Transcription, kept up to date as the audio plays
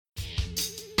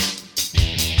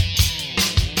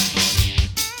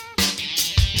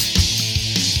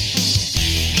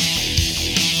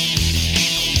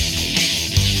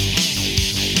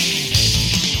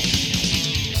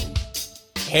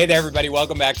Hey there, everybody.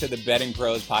 Welcome back to the Betting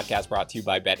Pros podcast brought to you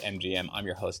by BetMGM. I'm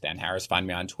your host, Dan Harris. Find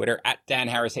me on Twitter at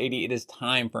DanHarris80. It is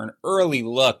time for an early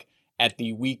look at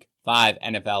the Week 5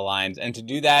 NFL lines. And to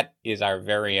do that is our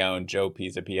very own Joe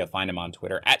Pisapia. Find him on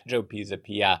Twitter at Joe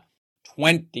Pisapia.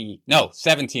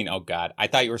 17. Oh, God. I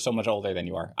thought you were so much older than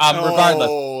you are. Regardless.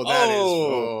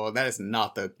 That is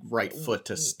not the right foot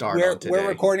to start on today. We're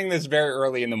recording this very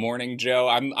early in the morning, Joe.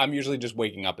 I'm usually just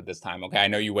waking up at this time, okay? I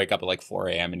know you wake up at like 4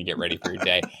 a.m. and you get ready for your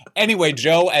day. Anyway,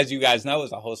 Joe, as you guys know,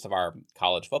 is a host of our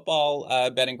college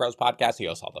football Betting Pros podcast. He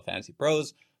hosts all the Fantasy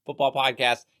Pros football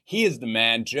podcast. He is the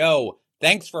man. Joe,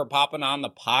 thanks for popping on the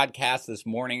podcast this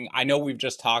morning. I know we've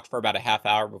just talked for about a half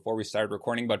hour before we started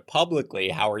recording, but publicly,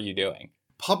 how are you doing?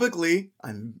 Publicly,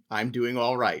 I'm doing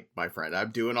all right, my friend. I'm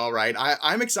doing all right.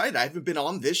 I'm excited. I haven't been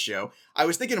on this show. I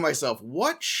was thinking to myself,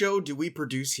 what show do we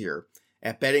produce here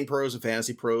at Betting Pros and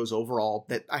Fantasy Pros overall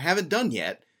that I haven't done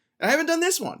yet? And I haven't done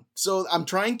this one. So I'm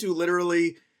trying to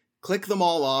literally click them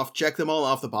all off, check them all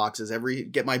off the boxes,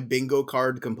 get my bingo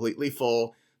card completely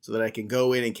full so that I can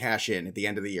go in and cash in at the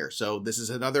end of the year. So this is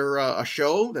another a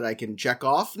show that I can check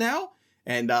off now.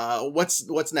 And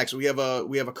what's next? We have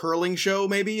a curling show,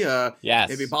 maybe. Yes.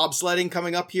 Maybe bobsledding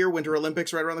coming up here. Winter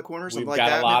Olympics right around the corner. Something We've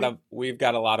got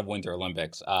a lot of Winter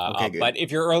Olympics. Okay, good. But if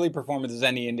your early performance is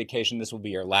any indication, this will be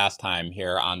your last time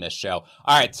here on this show.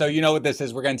 All right. So you know what this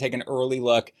is. We're going to take an early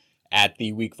look at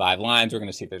the Week 5 lines. We're going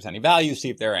to see if there's any value,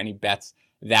 see if there are any bets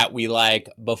that we like.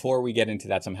 Before we get into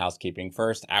that, some housekeeping.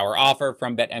 First, our offer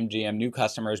from BetMGM. New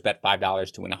customers bet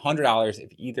 $5 to win $100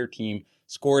 if either team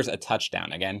scores a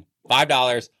touchdown. Again,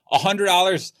 $5,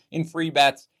 $100 in free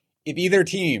bets if either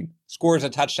team scores a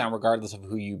touchdown, regardless of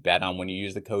who you bet on when you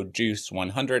use the code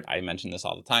JUICE100. I mention this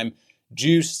all the time.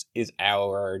 Juice is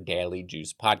our daily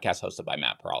Juice podcast hosted by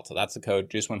Matt Peralta. That's the code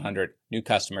JUICE100. New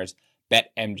customers,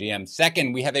 BetMGM.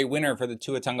 Second, we have a winner for the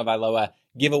Tua Tagovailoa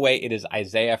giveaway. It is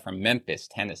Isaiah from Memphis,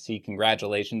 Tennessee.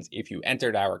 Congratulations. If you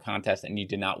entered our contest and you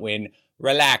did not win,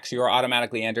 relax. You are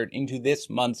automatically entered into this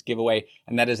month's giveaway,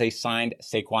 and that is a signed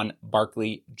Saquon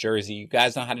Barkley jersey. You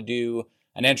guys know how to do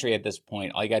an entry at this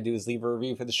point. All you got to do is leave a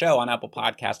review for the show on Apple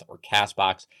Podcast or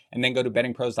CastBox, and then go to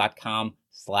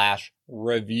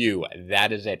bettingpros.com/review.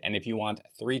 That is it. And if you want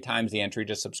 3 times the entry,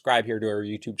 just subscribe here to our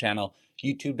YouTube channel,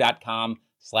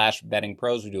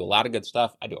 youtube.com/bettingpros. We do a lot of good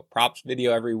stuff. I do a props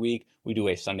video every week. We do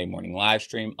a Sunday morning live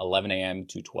stream, 11 a.m.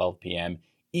 to 12 p.m.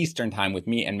 Eastern time with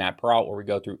me and Matt Peralta, where we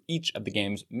go through each of the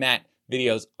games. Matt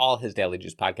videos, all his Daily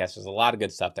Juice podcasts. There's a lot of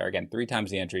good stuff there. Again, 3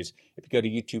 times the entries. If you go to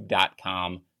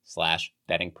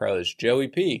youtube.com/bettingpros. Joey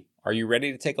P, are you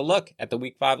ready to take a look at the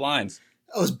Week 5 lines?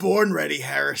 I was born ready,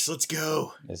 Harris. Let's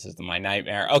go. This is my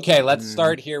nightmare. Okay, let's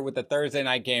start here with the Thursday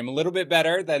night game. A little bit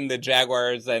better than the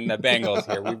Jaguars and the Bengals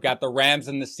here. We've got the Rams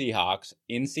and the Seahawks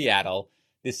in Seattle.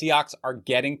 The Seahawks are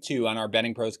getting 2 on our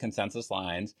Betting Pros consensus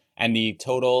lines, and the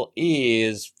total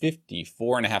is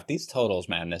 54.5. These totals,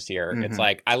 man, this year, it's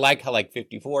like, I like how like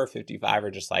 54, 55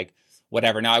 are just like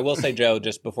whatever. Now, I will say, Joe,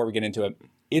 just before we get into it,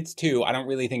 it's 2. I don't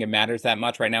really think it matters that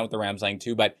much right now with the Rams laying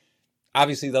 2, but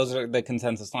obviously those are the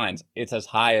consensus lines. It's as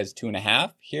high as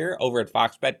 2.5 here over at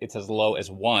Fox Bet. It's as low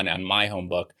as 1 on my home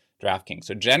book, DraftKings.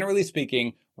 So generally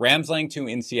speaking, Rams laying 2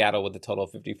 in Seattle with a total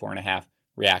of 54.5.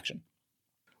 Reaction.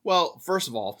 Well, first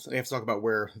of all, we have to talk about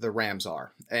where the Rams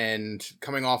are. And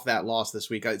coming off that loss this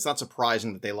week, it's not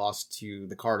surprising that they lost to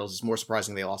the Cardinals. It's more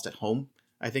surprising they lost at home,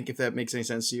 I think, if that makes any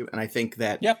sense to you. And I think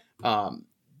that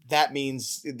that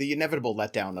means the inevitable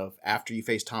letdown of after you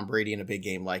face Tom Brady in a big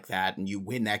game like that and you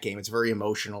win that game. It's very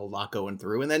emotional, a lot going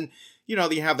through. And then, you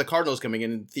have the Cardinals coming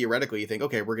in and theoretically you think,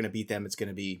 okay, we're going to beat them. It's going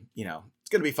to be, it's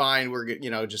going to be fine. We're,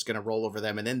 just going to roll over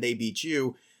them. And then they beat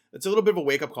you. It's a little bit of a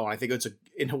wake-up call. I think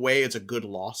in a way, it's a good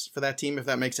loss for that team, if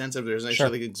that makes sense. If there's an issue, I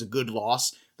think it's a good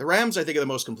loss. The Rams, I think, are the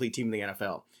most complete team in the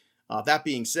NFL. That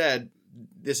being said,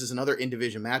 this is another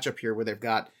in-division matchup here where they've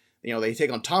got, they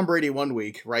take on Tom Brady one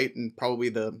week, right? And probably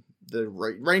the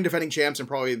reigning defending champs and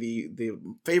probably the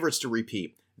favorites to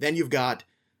repeat. Then you've got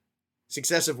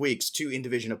successive weeks, 2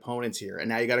 in-division opponents here. And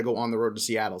now you got to go on the road to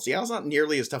Seattle. Seattle's not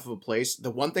nearly as tough of a place.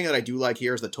 The one thing that I do like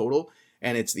here is the total.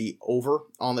 And it's the over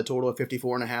on the total of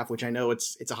 54.5, which I know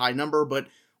it's a high number, but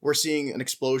we're seeing an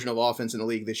explosion of offense in the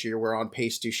league this year. We're on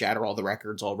pace to shatter all the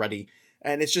records already.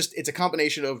 And it's a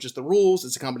combination of just the rules.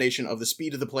 It's a combination of the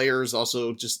speed of the players,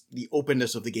 also just the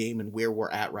openness of the game and where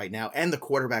we're at right now. And the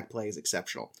quarterback play is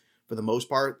exceptional. For the most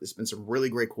part, there's been some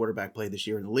really great quarterback play this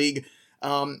year in the league.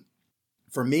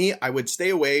 For me, I would stay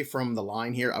away from the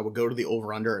line here. I would go to the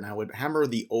over-under, and I would hammer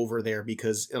the over there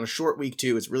because on a short week,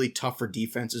 too, it's really tough for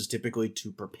defenses typically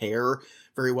to prepare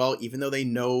very well, even though they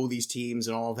know these teams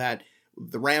and all of that.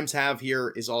 The Rams have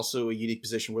here is also a unique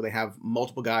position where they have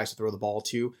multiple guys to throw the ball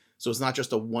to. So it's not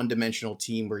just a one-dimensional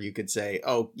team where you could say,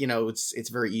 oh, it's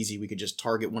very easy. We could just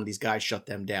target one of these guys, shut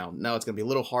them down. No, it's going to be a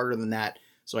little harder than that.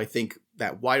 So I think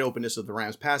that wide openness of the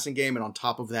Rams passing game, and on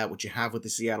top of that, what you have with the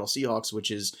Seattle Seahawks, which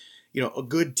is, a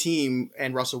good team,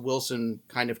 and Russell Wilson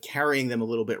kind of carrying them a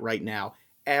little bit right now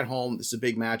at home. This is a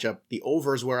big matchup. The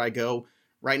over is where I go.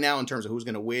 Right now, in terms of who's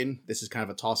going to win, this is kind of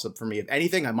a toss-up for me. If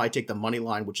anything, I might take the money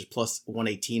line, which is plus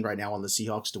 118 right now on the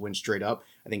Seahawks to win straight up.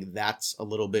 I think that's a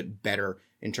little bit better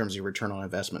in terms of return on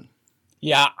investment.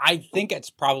 Yeah, I think it's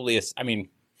probably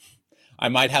I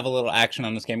might have a little action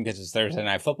on this game because it's Thursday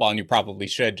Night Football, and you probably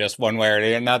should, just one way or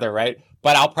another, right?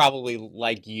 But I'll probably,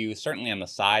 like you, certainly on the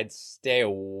side, stay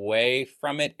away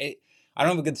from it. I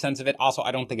don't have a good sense of it. Also,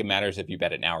 I don't think it matters if you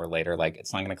bet it now or later. Like,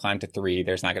 it's not going to climb to 3.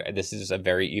 This is a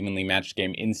very evenly matched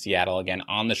game in Seattle, again,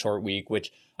 on the short week,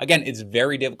 which, again, it's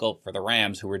very difficult for the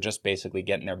Rams, who were just basically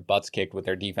getting their butts kicked with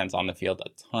their defense on the field a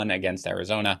ton against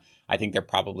Arizona. I think they're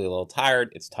probably a little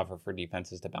tired. It's tougher for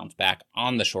defenses to bounce back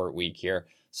on the short week here.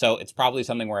 So it's probably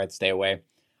something where I'd stay away.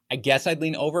 I guess I'd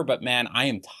lean over, but man, I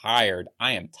am tired.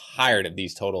 I am tired of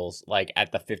these totals, like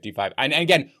at the 55. And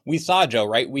again, we saw, Joe,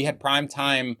 right? We had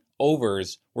primetime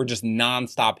overs were just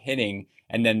nonstop hitting.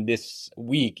 And then this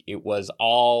week, it was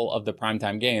all of the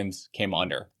primetime games came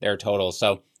under their totals.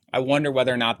 So I wonder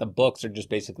whether or not the books are just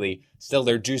basically still,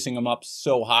 they're juicing them up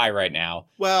so high right now.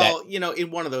 Well,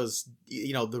 in one of those,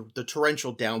 the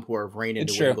torrential downpour of rain in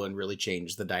New England really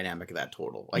changed the dynamic of that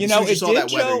total. Like, as soon as you saw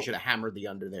that weather, you should have hammered the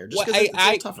under there, just because it's a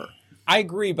little tougher. I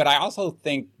agree, but I also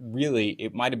think really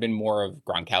it might have been more of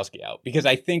Gronkowski out, because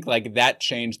I think like that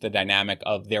changed the dynamic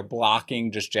of their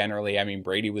blocking just generally. I mean,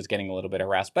 Brady was getting a little bit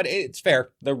harassed, but it's fair.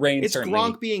 The rain it's certainly.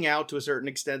 Gronk being out to a certain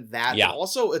extent. That but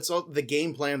also it's the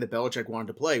game plan that Belichick wanted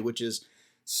to play, which is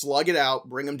slug it out,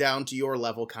 bring them down to your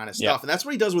level kind of stuff, and that's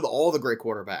what he does with all the great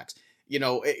quarterbacks.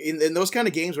 In those kind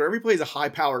of games, wherever he plays a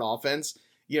high-powered offense.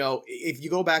 If you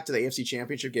go back to the AFC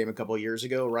Championship game a couple of years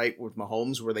ago, right, with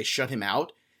Mahomes, where they shut him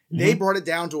out. They brought it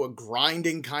down to a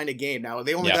grinding kind of game. Now,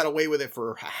 they only got away with it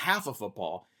for half of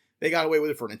football. They got away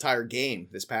with it for an entire game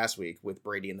this past week with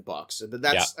Brady and the Bucs. But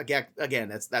that's, again,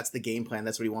 that's the game plan.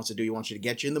 That's what he wants to do. He wants you to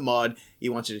get you in the mud. He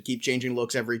wants you to keep changing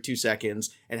looks every 2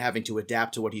 seconds and having to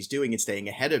adapt to what he's doing and staying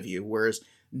ahead of you. Whereas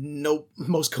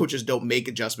most coaches don't make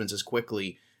adjustments as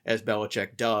quickly as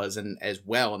Belichick does, and as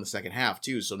well in the second half,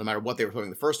 too. So no matter what they were throwing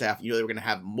in the first half, they were going to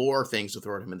have more things to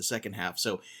throw at him in the second half.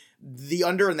 So the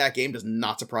under in that game does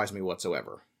not surprise me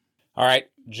whatsoever. All right.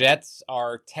 Jets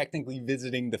are technically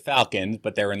visiting the Falcons,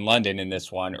 but they're in London in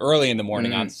this one early in the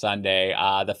morning on Sunday.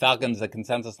 The Falcons, the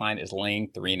consensus line is laying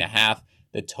 3.5.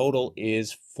 The total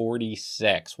is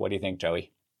 46. What do you think,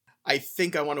 Joey? I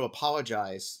think I want to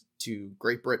apologize to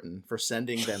Great Britain for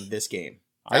sending them this game.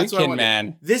 Are you kidding,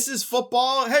 man? This is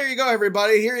football. Here you go,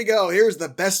 everybody. Here you go. Here's the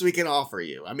best we can offer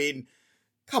you. I mean,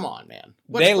 come on, man.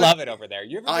 They love it over there.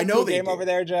 You ever been to a game over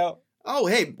there, Joe? Oh,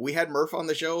 hey, we had Murph on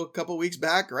the show a couple weeks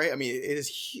back, right? I mean, it is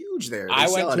huge there. I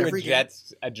went to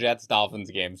a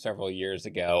Jets-Dolphins game several years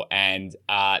ago, and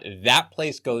that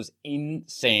place goes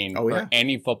insane for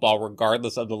any football,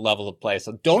 regardless of the level of play.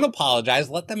 So don't apologize.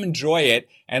 Let them enjoy it,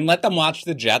 and let them watch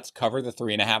the Jets cover the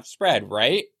 3.5 spread,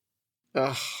 right?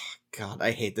 Ugh. God,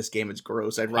 I hate this game. It's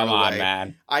gross. I'd run away. Come on,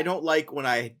 man. I don't like when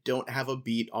I don't have a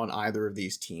beat on either of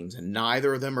these teams, and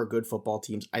neither of them are good football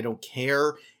teams. I don't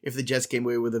care if the Jets came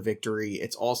away with a victory.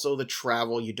 It's also the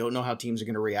travel. You don't know how teams are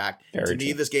going to react. To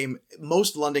me, this game,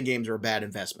 most London games are a bad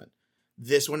investment.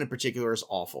 This one in particular is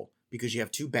awful because you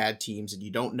have two bad teams and you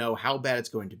don't know how bad it's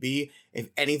going to be. If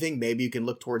anything, maybe you can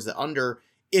look towards the under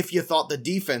if you thought the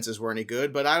defenses were any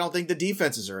good, but I don't think the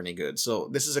defenses are any good. So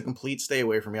this is a complete stay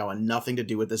away from me. I want nothing to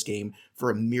do with this game for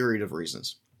a myriad of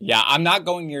reasons. Yeah, I'm not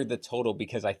going near the total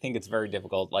because I think it's very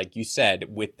difficult, like you said,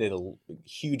 with the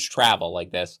huge travel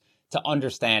like this, to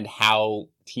understand how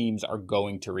teams are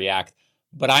going to react.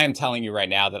 But I am telling you right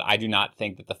now that I do not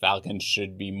think that the Falcons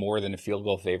should be more than a field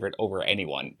goal favorite over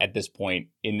anyone at this point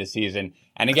in the season.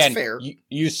 And again,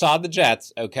 you saw the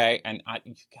Jets, okay? And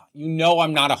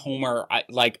I'm not a homer,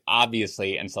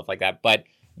 obviously, and stuff like that. But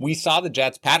we saw the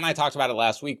Jets. Pat and I talked about it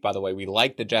last week, by the way. We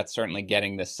liked the Jets certainly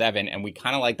getting the 7, and we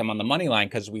kind of liked them on the money line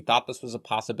because we thought this was a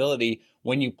possibility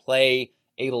when you play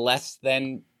a less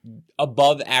than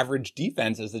above average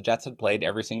defense as the Jets had played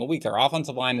every single week. Their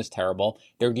offensive line is terrible.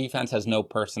 Their defense has no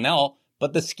personnel,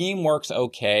 but the scheme works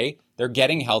okay. They're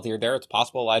getting healthier there. It's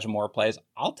possible Elijah Moore plays.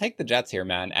 I'll take the Jets here,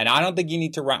 man. And I don't think you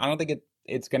need to run. I don't think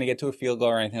it's going to get to a field goal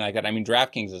or anything like that. I mean,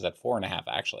 DraftKings is at 4.5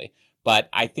 actually, but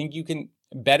I think you can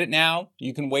bet it now.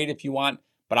 You can wait if you want,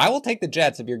 but I will take the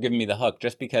Jets if you're giving me the hook,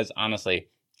 just because honestly,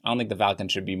 I don't think the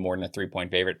Falcons should be more than a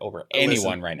 3-point favorite over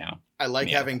anyone right now. I like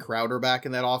having Crowder back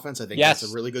in that offense. I think Yes.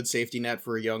 that's a really good safety net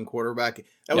for a young quarterback.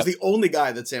 That was the only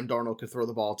guy that Sam Darnold could throw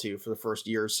the ball to for the first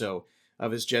year or so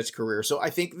of his Jets career. So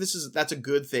I think that's a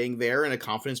good thing there and a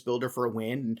confidence builder for a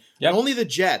win. And only the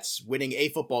Jets winning a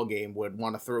football game would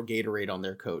want to throw Gatorade on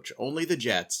their coach. Only the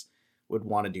Jets would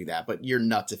want to do that. But you're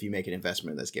nuts if you make an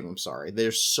investment in this game. I'm sorry.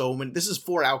 There's so many. This is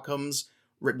 4 outcomes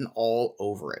written all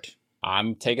over it.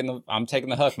 I'm taking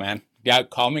the hook, man. Yeah,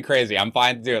 call me crazy. I'm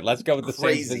fine to do it. Let's go with the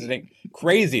Saints visiting.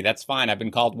 Crazy. That's fine. I've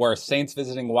been called worse. Saints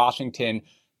visiting Washington.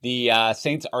 The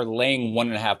Saints are laying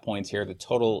 1.5 points here. The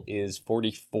total is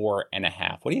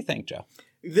 44.5. What do you think, Joe?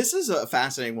 This is a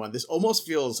fascinating one. This almost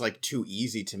feels like too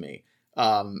easy to me.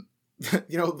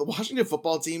 The Washington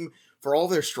football team, for all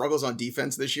their struggles on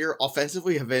defense this year,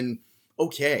 offensively have been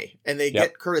okay. And they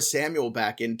get Curtis Samuel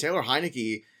back in. Taylor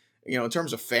Heineke, in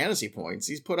terms of fantasy points,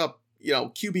 he's put up,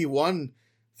 QB1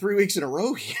 3 weeks in a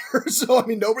row here. So,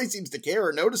 nobody seems to care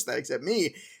or notice that except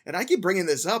me. And I keep bringing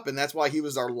this up, and that's why he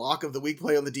was our lock of the week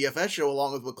play on the DFS show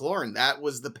along with McLaurin. That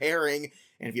was the pairing,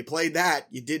 and if you played that,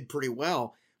 you did pretty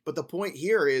well. But the point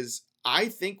here is, I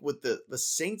think with the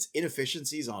Saints'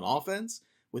 inefficiencies on offense,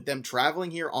 with them traveling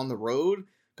here on the road,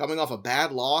 coming off a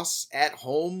bad loss at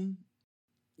home,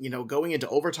 going into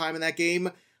overtime in that game,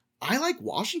 I like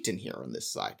Washington here on this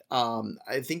side.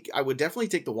 I think I would definitely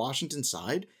take the Washington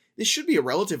side. This should be a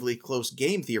relatively close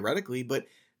game theoretically, but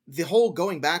the whole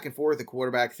going back and forth the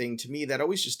quarterback thing, to me, that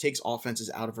always just takes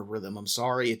offenses out of a rhythm. I'm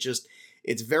sorry.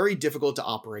 It's very difficult to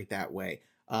operate that way.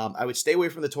 I would stay away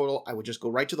from the total. I would just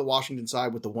go right to the Washington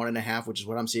side with the 1.5, which is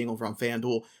what I'm seeing over on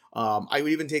FanDuel. I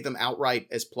would even take them outright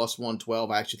as plus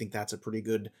 112. I actually think that's a pretty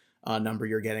good number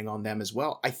you're getting on them as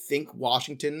well. I think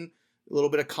Washington, a little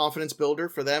bit of confidence builder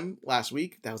for them last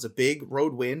week. That was a big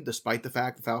road win, despite the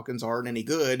fact the Falcons aren't any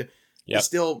good.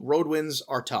 Still, road wins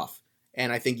are tough.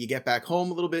 And I think you get back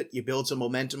home a little bit, you build some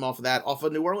momentum off of that, off a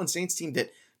New Orleans Saints team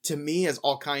that, to me, has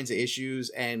all kinds of issues,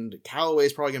 and Callaway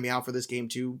is probably going to be out for this game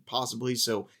too, possibly.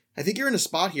 So I think you're in a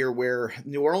spot here where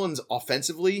New Orleans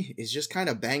offensively is just kind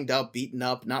of banged up, beaten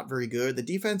up, not very good. The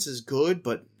defense is good,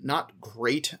 but not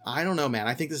great. I don't know, man.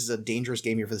 I think this is a dangerous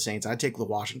game here for the Saints. I'd take the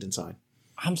Washington side.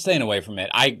 I'm staying away from it.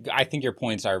 I think your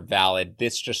points are valid.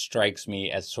 This just strikes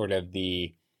me as sort of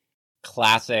the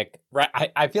classic,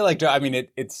 right? I feel like,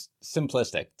 it's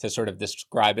simplistic to sort of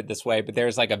describe it this way, but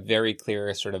there's like a very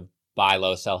clear sort of buy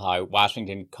low, sell high.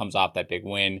 Washington comes off that big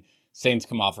win. Saints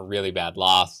come off a really bad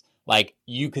loss. Like,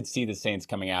 you could see the Saints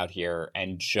coming out here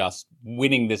and just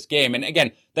winning this game. And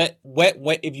again, that what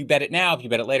if you bet it now, if you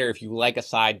bet it later, if you like a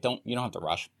side, you don't have to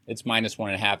rush. It's minus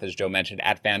 1.5, as Joe mentioned,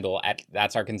 at FanDuel.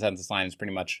 That's our consensus line. Is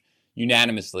pretty much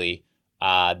unanimously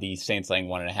the Saints laying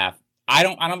 1.5. I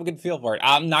don't have a good feel for it.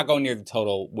 I'm not going near the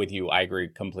total with you. I agree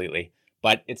completely.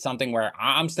 But it's something where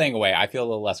I'm staying away. I feel a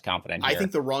little less confident here. I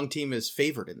think the wrong team is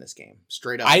favored in this game,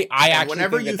 straight up. I actually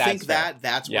whenever think you think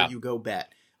that's where you go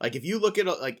bet. Like, if you look at,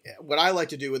 like, what I like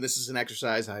to do, and this is an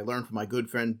exercise I learned from my good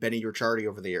friend Benny Ricciardi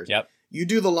over the years. Yep. You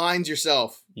do the lines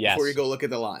yourself before you go look at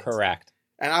the lines. Correct.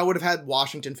 And I would have had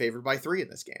Washington favored by 3 in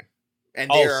this game. And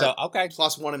they're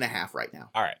plus 1.5 right now.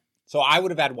 All right. So I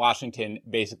would have had Washington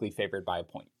basically favored by a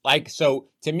point. Like, so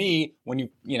to me, when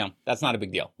that's not a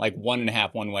big deal. Like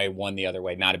 1.5 one way, 1 the other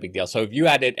way, not a big deal. So if you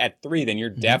had it at 3, then you're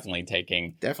definitely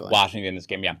taking Washington in this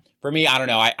game. Yeah. For me, I don't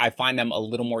know. I find them a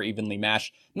little more evenly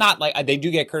matched. Not like they do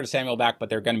get Curtis Samuel back, but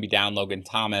they're going to be down Logan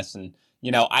Thomas. And,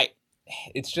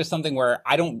 it's just something where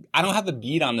I don't have the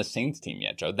beat on the Saints team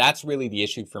yet, Joe. That's really the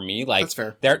issue for me. Like, that's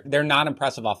fair. They're not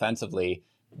impressive offensively.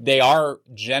 They are,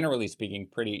 generally speaking,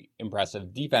 pretty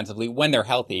impressive defensively when they're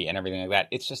healthy and everything like that.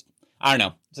 It's just, I don't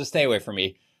know. It's a stay away from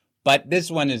me. But this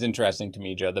one is interesting to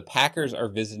me, Joe. The Packers are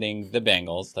visiting the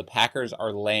Bengals. The Packers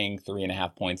are laying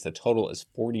 3.5 points. The total is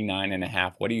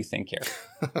 49.5. What do you think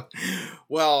here?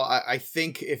 Well, I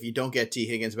think if you don't get T.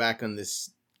 Higgins back on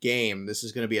this game, this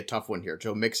is going to be a tough one here.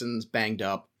 Joe Mixon's banged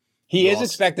up. He is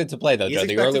expected to play, though, Joe.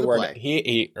 The early word.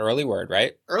 Early word,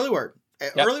 right? Early word.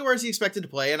 Yep. Early word is he expected to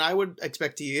play, and I would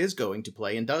expect he is going to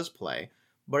play and does play.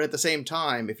 But at the same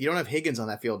time, if you don't have Higgins on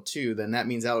that field too, then that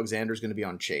means Alexander's going to be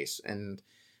on Chase. And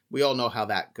we all know how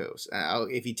that goes.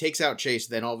 If he takes out Chase,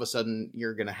 then all of a sudden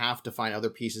you're going to have to find other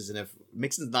pieces. And if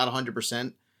Mixon's not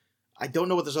 100%, I don't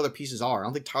know what those other pieces are. I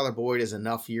don't think Tyler Boyd is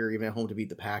enough here, even at home, to beat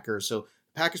the Packers. So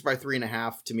Packers by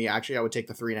 3.5, to me, actually, I would take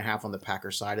the 3.5 on the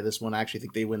Packers side of this one. I actually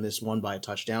think they win this one by a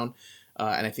touchdown.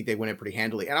 And I think they win it pretty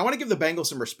handily. And I want to give the Bengals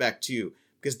some respect, too,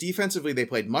 because defensively they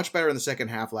played much better in the second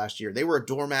half last year. They were a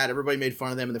doormat. Everybody made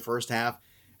fun of them in the first half.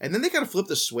 And then they kind of flipped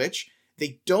the switch.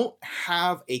 they don't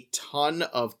have a ton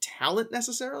of talent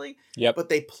necessarily, Yep. but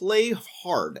they play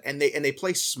hard and they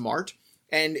play smart.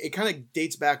 And it kind of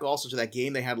dates back also to that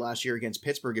game they had last year against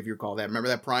Pittsburgh, if you recall that. Remember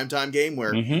that primetime game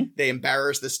where they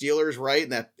embarrassed the Steelers, right?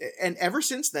 And ever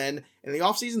since then, in the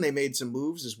offseason, they made some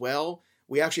moves as well.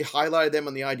 We actually highlighted them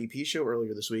on the IDP show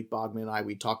earlier this week. Bogman and I,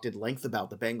 we talked at length about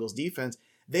the Bengals defense.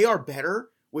 They are better,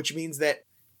 which means that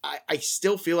I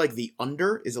still feel like the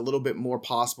under is a little bit more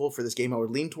possible for this game. I would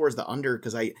lean towards the under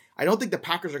because I don't think the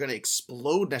Packers are going to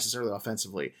explode necessarily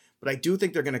offensively, but I do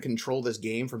think they're going to control this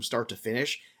game from start to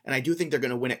finish, and I do think they're going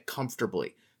to win it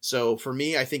comfortably. So for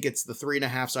me, I think it's the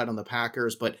 3.5 side on the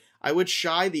Packers, but I would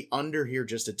shy the under here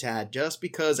just a tad, just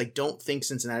because I don't think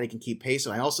Cincinnati can keep pace,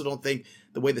 and I also don't think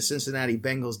the way the Cincinnati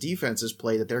Bengals defense is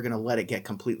played that they're going to let it get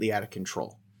completely out of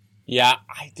control. Yeah,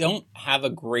 I don't have a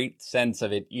great sense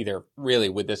of it either, really,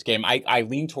 with this game. I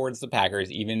lean towards the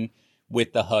Packers, even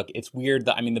with the hook. It's weird.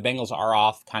 The Bengals are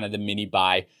off kind of the mini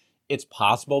bye. It's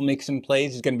possible Mixon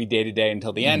plays. He's going to be day-to-day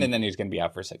until the end, and then he's going to be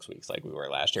out for 6 weeks like we were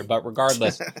last year. But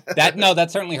regardless,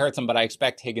 that certainly hurts him, but I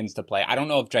expect Higgins to play. I don't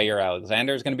know if Jair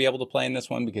Alexander is going to be able to play in this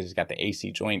one because he's got the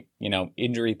AC joint,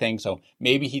 injury thing. So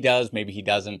maybe he does, maybe he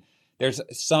doesn't. There's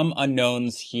some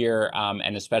unknowns here,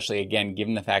 and especially, again,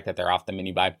 given the fact that they're off the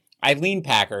mini bye. I lean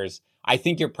Packers. I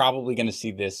think you're probably going to see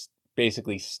this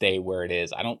basically stay where it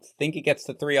is. I don't think it gets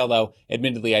to 3, although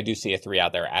admittedly I do see a 3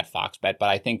 out there at Fox Bet, but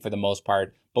I think for the most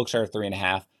part, books are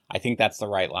 3.5. I think that's the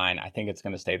right line. I think it's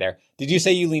going to stay there. Did you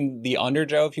say you lean the under,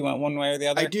 Joe, if you went one way or the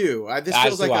other? I do. This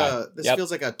feels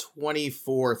like a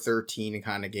 24-13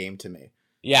 kind of game to me.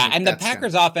 Yeah, and the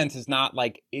Packers offense is not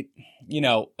like it.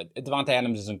 Devontae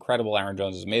Adams is incredible. Aaron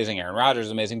Jones is amazing. Aaron Rodgers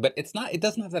is amazing, but it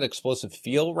doesn't have that explosive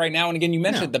feel right now. And again, you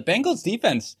mentioned the Bengals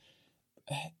defense.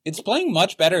 It's playing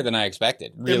much better than I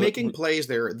expected. They're making plays.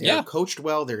 They're coached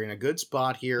well. They're in a good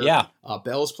spot here. Yeah.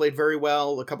 Bell's played very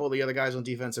well. A couple of the other guys on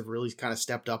defense have really kind of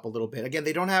stepped up a little bit. Again,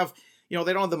 they don't have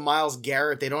the Myles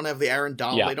Garrett. They don't have the Aaron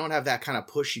Donald. Yeah. They don't have that kind of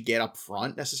push you get up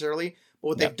front necessarily. But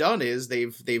what they've done is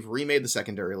they've remade the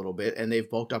secondary a little bit, and they've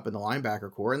bulked up in the linebacker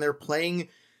core, and they're playing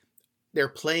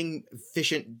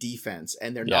efficient defense,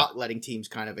 and they're not letting teams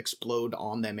kind of explode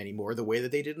on them anymore the way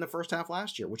that they did in the first half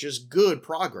last year, which is good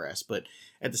progress. But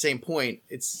at the same point,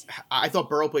 I thought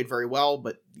Burrow played very well,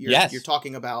 but you're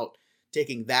talking about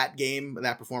taking that game,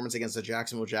 that performance against the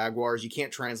Jacksonville Jaguars. You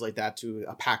can't translate that to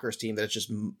a Packers team that's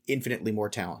just infinitely more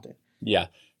talented. Yeah.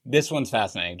 This one's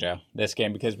fascinating, Joe, this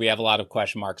game, because we have a lot of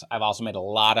question marks. I've also made a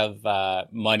lot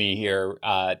of money here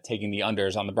taking the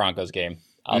unders on the Broncos game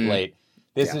of late.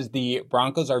 This is the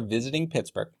Broncos are visiting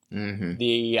Pittsburgh. Mm-hmm.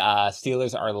 The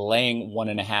Steelers are laying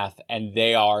 1.5, and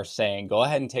they are saying, go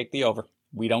ahead and take the over.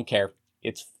 We don't care.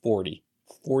 It's 40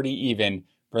 even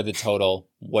for the total.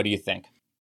 What do you think?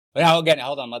 But now, again,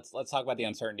 hold on. Let's talk about the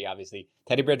uncertainty, obviously.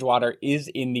 Teddy Bridgewater is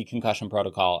in the concussion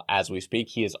protocol as we speak.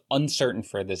 He is uncertain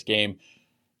for this game.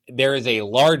 There is a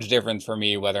large difference for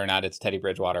me whether or not it's Teddy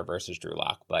Bridgewater versus Drew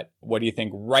Lock. But what do you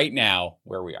think right now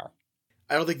where we are?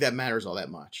 I don't think that matters all that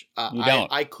much. You don't?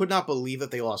 I could not believe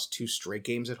that they lost 2 straight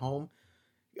games at home.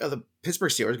 The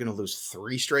Pittsburgh Steelers are going to lose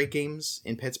 3 straight games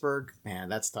in Pittsburgh. Man,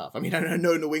 that's tough. I mean, I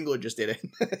know New England just did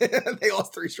it. They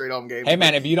lost 3 straight home games. Hey,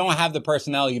 man, if you don't have the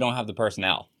personnel, you don't have the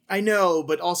personnel. I know,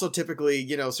 but also typically,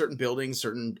 certain buildings,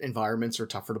 certain environments are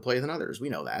tougher to play than others. We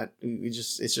know that.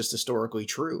 It's just historically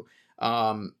true.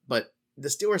 But the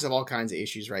Steelers have all kinds of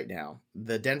issues right now.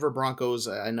 The Denver Broncos,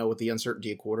 I know with the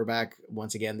uncertainty at quarterback,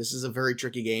 once again, this is a very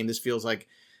tricky game. This feels like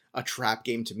a trap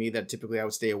game to me that typically I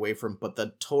would stay away from. But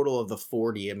the total of the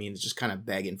 40, it's just kind of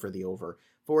begging for the over.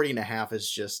 40.5 is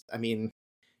just, in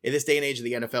this day and age of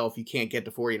the NFL, if you can't get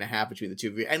to 40.5 between the two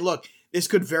of you, and look, this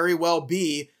could very well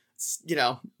be,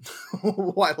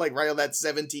 like right on that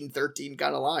 17-13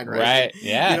 kind of line, right? Right,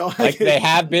 yeah. Like they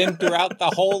have been throughout the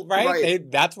whole, right?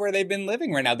 That's where they've been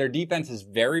living right now. Their defense is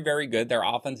very, very good. Their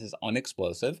offense is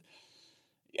unexplosive.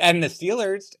 And the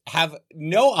Steelers have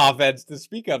no offense to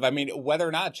speak of. Whether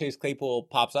or not Chase Claypool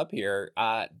pops up here,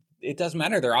 it doesn't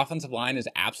matter. Their offensive line is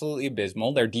absolutely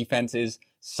abysmal. Their defense is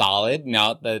solid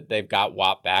now that they've got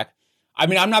Watt back.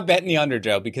 I'm not betting the under,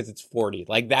 Joe, because it's 40.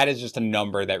 Like, that is just a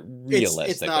number that realistically...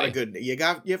 It's not a good... You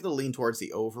have to lean towards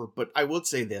the over, but I would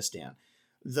say this, Dan.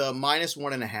 The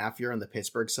 -1.5 here on the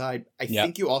Pittsburgh side, I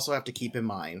think you also have to keep in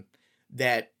mind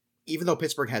that even though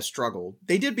Pittsburgh has struggled,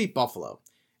 they did beat Buffalo.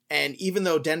 And even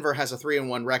though Denver has a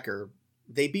 3-1 record,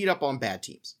 they beat up on bad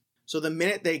teams. So the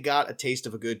minute they got a taste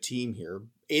of a good team here,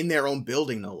 in their own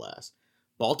building no less,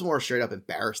 Baltimore straight up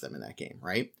embarrassed them in that game,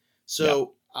 right?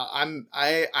 So...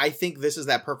 I think this is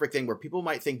that perfect thing where people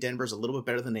might think Denver's a little bit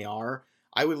better than they are.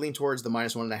 I would lean towards the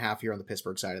 -1.5 here on the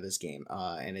Pittsburgh side of this game.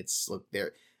 And it's, look,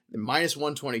 The minus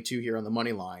 122 here on the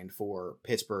money line for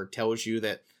Pittsburgh tells you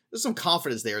that there's some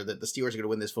confidence there that the Steelers are going to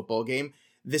win this football game.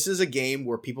 This is a game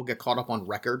where people get caught up on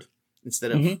record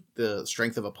instead of the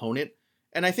strength of opponent.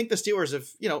 And I think the Steelers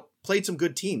have, played some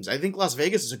good teams. I think Las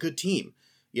Vegas is a good team.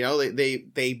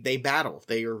 They battle.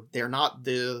 They're not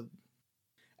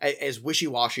as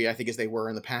wishy-washy, I think, as they were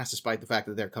in the past, despite the fact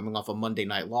that they're coming off a Monday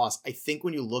night loss. I think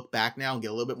when you look back now and get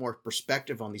a little bit more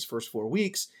perspective on these first 4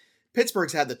 weeks,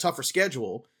 Pittsburgh's had the tougher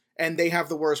schedule, and they have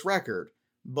the worst record.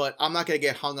 But I'm not going to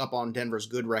get hung up on Denver's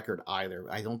good record either.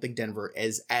 I don't think Denver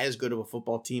is as good of a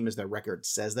football team as their record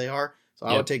says they are. So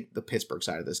I would take the Pittsburgh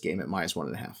side of this game at minus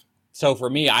 1.5. So for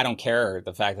me, I don't care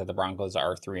the fact that the Broncos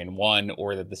are 3-1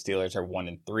 or that the Steelers are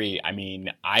 1-3. I mean,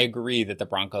 I agree that the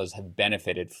Broncos have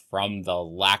benefited from the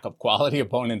lack of quality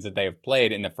opponents that they have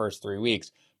played in the first 3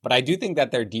 weeks. But I do think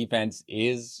that their defense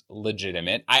is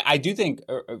legitimate. I do think,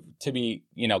 to be,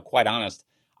 quite honest,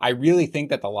 I really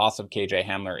think that the loss of KJ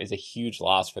Hamler is a huge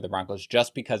loss for the Broncos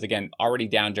just because, again, already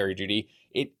down Jerry Jeudy.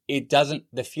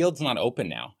 The field's not open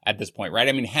now at this point, right?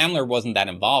 I mean, Hamler wasn't that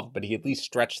involved, but he at least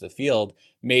stretched the field,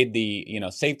 made the,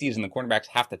 safeties and the cornerbacks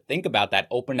have to think about that,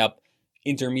 opened up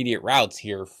intermediate routes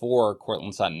here for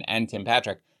Courtland Sutton and Tim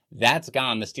Patrick. That's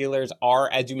gone. The Steelers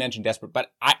are, as you mentioned, desperate,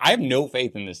 but I have no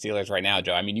faith in the Steelers right now,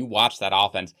 Joe. I mean, you watch that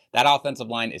offense. That offensive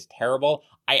line is terrible.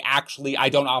 I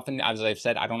don't often, as I've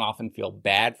said, I don't often feel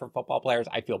bad for football players.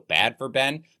 I feel bad for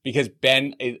Ben because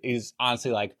Ben is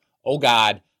honestly like, oh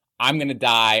God, I'm going to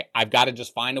die. I've got to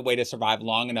just find a way to survive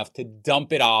long enough to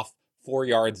dump it off 4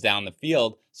 yards down the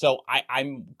field. So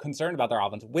I'm concerned about their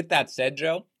offense. With that said,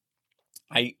 Joe,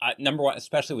 I number one,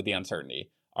 especially with the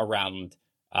uncertainty around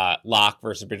Locke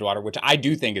versus Bridgewater, which I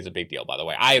do think is a big deal, by the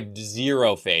way. I have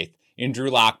zero faith in Drew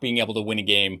Lock being able to win a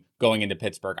game going into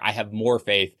Pittsburgh. I have more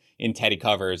faith in Teddy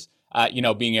Covers,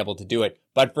 being able to do it.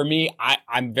 But for me,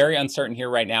 I'm very uncertain here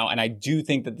right now, and I do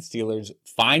think that the Steelers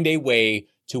find a way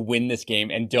to win this game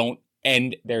and don't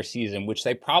end their season, which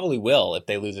they probably will if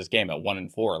they lose this game at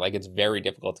 1-4. Like, it's very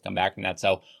difficult to come back from that.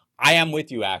 So I am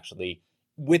with you, actually,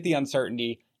 with the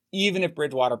uncertainty. Even if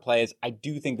Bridgewater plays, I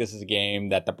do think this is a game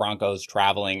that the Broncos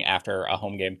traveling after a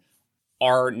home game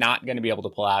are not going to be able to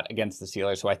pull out against the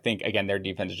Steelers. So I think, again, their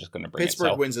defense is just going to bring Pittsburgh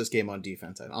it. So, wins this game on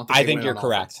defense. I think you're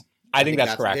correct. I think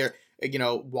that's correct.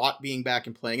 Watt being back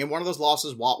and playing. And one of those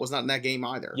losses, Watt was not in that game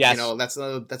either. Yes. That's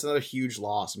another huge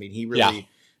loss. I mean, he really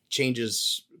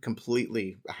changes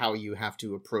completely how you have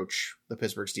to approach the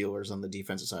Pittsburgh Steelers on the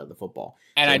defensive side of the football.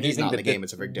 And so I do think that the game,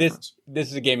 it's a big difference. This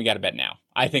is a game you got to bet now.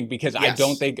 I think because I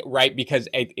don't think because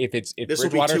if this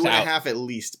Bridgewater's will be 2.5 out, at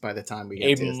least by the time we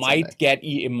get to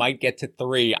it might get to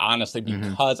 3, honestly,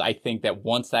 because I think that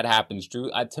once that happens, Drew,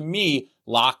 to me,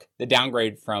 Locke, the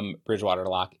downgrade from Bridgewater to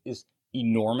Locke is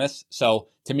enormous. So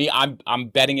to me, I'm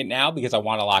betting it now because I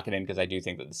want to lock it in because I do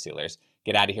think that the Steelers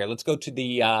get out of here. Let's go to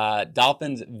the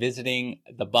Dolphins visiting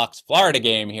the Bucs Florida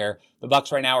game here. The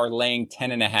Bucs right now are laying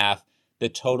 10.5. The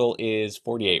total is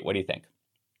 48. What do you think?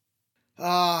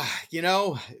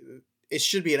 It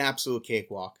should be an absolute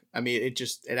cakewalk. I mean, it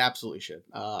absolutely should.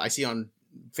 I see on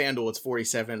FanDuel it's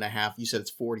 47.5. You said it's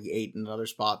 48 in another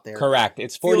spot there. Correct.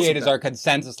 It's 48 is our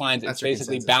consensus lines. That's it's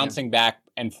basically bouncing back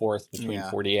and forth between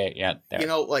 48. Yeah.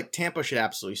 There. Tampa should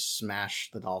absolutely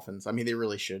smash the Dolphins. I mean, they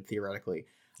really should, theoretically.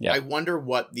 Yeah. I wonder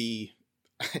what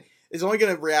it's only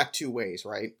going to react 2 ways,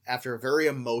 right? After a very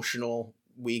emotional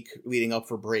week leading up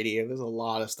for Brady, there's a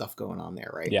lot of stuff going on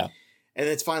there, right? Yeah. And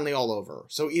it's finally all over.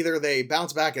 So either they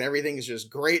bounce back and everything is just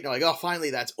great. And they're like, oh, finally,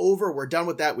 that's over. We're done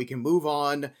with that. We can move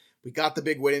on. We got the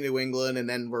big win in New England. And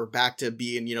then we're back to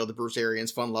being, the Bruce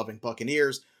Arians fun-loving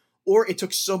Buccaneers. Or it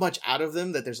took so much out of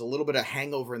them that there's a little bit of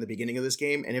hangover in the beginning of this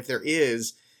game. And if there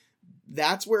is,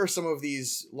 that's where some of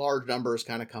these large numbers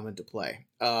kind of come into play.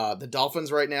 The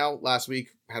Dolphins right now, last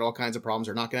week, had all kinds of problems.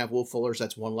 They're not going to have Will Fuller, so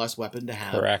that's one less weapon to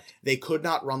have. Correct. They could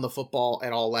not run the football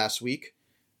at all last week.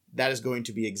 That is going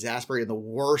to be exasperating in the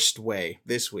worst way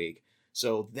this week.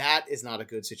 So that is not a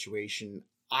good situation.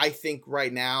 I think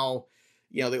right now,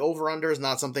 the over-under is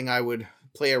not something I would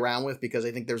play around with because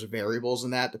I think there's variables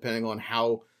in that depending on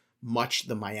how much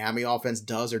the Miami offense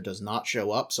does or does not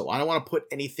show up. So I don't want to put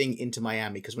anything into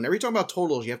Miami because whenever you talk about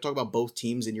totals, you have to talk about both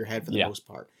teams in your head for the most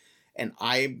part. And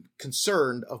I'm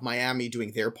concerned of Miami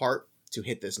doing their part to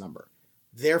hit this number.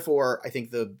 Therefore, I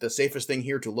think the safest thing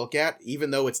here to look at,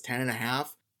 even though it's 10.5,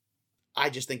 I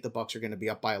just think the Bucs are going to be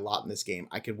up by a lot in this game.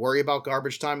 I could worry about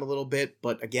garbage time a little bit,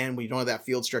 but again, when you don't have that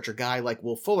field stretcher guy like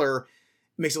Will Fuller,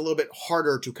 it makes it a little bit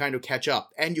harder to kind of catch up.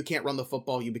 And you can't run the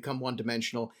football. You become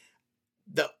one-dimensional.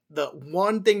 The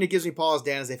one thing that gives me pause,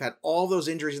 Dan, is they've had all those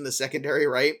injuries in the secondary,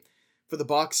 right, for the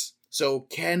Bucs. So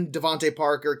can Devontae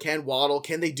Parker, can Waddle,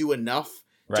 can they do enough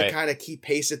to Right. kind of keep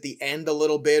pace at the end a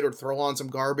little bit or throw on some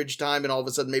garbage time and all of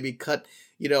a sudden maybe cut,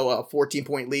 a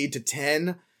 14-point lead to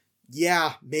 10.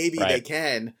 Yeah, maybe they Right.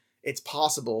 can. It's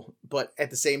possible. But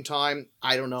at the same time,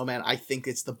 I don't know, man. I think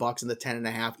it's the Bucks and the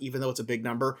 10.5, even though it's a big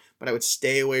number, but I would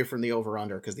stay away from the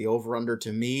over-under because the over-under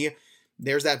to me,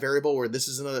 there's that variable where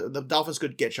the Dolphins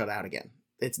could get shut out again.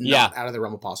 It's not out of the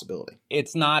realm of possibility.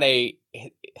 It's not the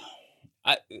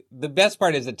best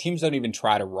part is that teams don't even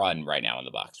try to run right now in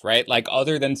the Bucs, right? Like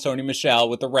other than Sony Michel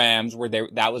with the Rams, where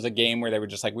that was a game where they were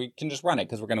just like, we can just run it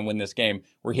because we're going to win this game,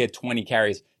 where he had 20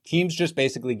 carries. Teams just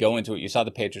basically go into it. You saw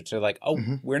the Patriots are like, oh,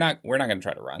 we're not going to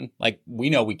try to run. Like we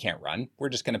know we can't run. We're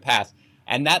just going to pass.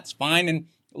 And that's fine. And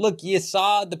look, you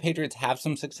saw the Patriots have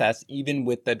some success even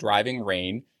with the driving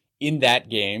rain in that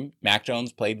game. Mac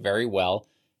Jones played very well.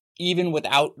 Even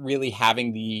without really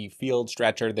having the field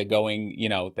stretcher, the going,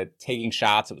 the taking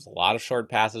shots, it was a lot of short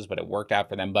passes, but it worked out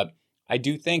for them. But I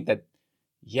do think that,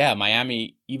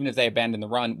 Miami, even if they abandon the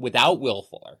run, without Will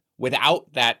Fuller,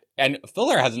 without that, and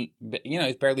Fuller hasn't,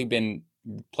 he's barely been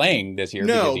playing this year.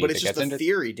 No, but it's just a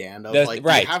theory, Dan, of you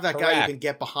have that guy who can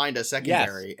get behind a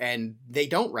secondary, and they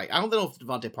don't, right? I don't know if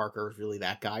Devontae Parker is really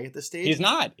that guy at this stage. He's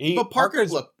not. But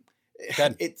Parker's, look,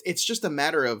 it's just a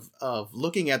matter of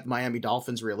looking at Miami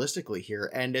Dolphins realistically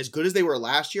here. And as good as they were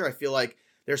last year, I feel like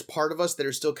there's part of us that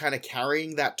are still kind of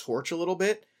carrying that torch a little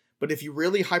bit. But if you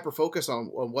really hyper-focus on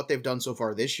what they've done so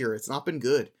far this year, it's not been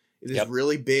good. It has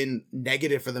really been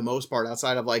negative for the most part,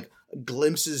 outside of like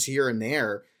glimpses here and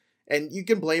there. And you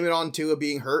can blame it on Tua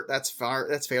being hurt. That's fair.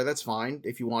 That's fine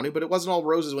if you want to. But it wasn't all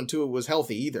roses when Tua was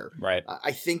healthy either. Right.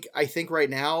 I think right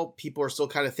now people are still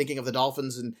kind of thinking of the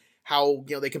Dolphins and how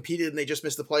they competed and they just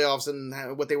missed the playoffs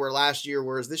and what they were last year.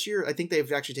 Whereas this year, I think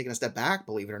they've actually taken a step back,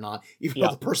 believe it or not, even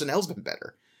though the personnel's been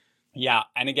better. Yeah,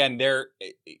 and again,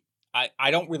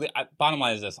 I don't really. Bottom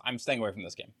line is this: I'm staying away from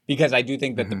this game because I do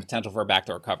think that the potential for a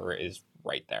backdoor cover is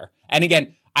right there. And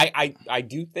again, I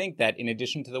do think that in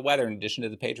addition to the weather, in addition to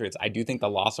the Patriots, I do think the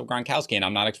loss of Gronkowski, and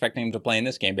I'm not expecting him to play in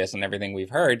this game based on everything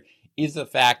we've heard, is the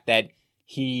fact that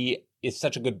he is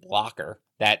such a good blocker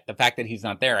that the fact that he's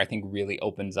not there, I think, really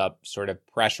opens up sort of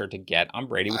pressure to get on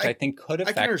Brady, which I think could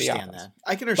affect the offense.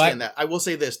 I can understand that. I will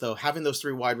say this, though. Having those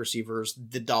three wide receivers,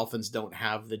 the Dolphins don't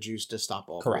have the juice to stop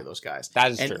all three of those guys.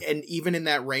 That is true. And even in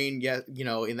that rain,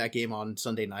 in that game on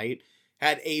Sunday night,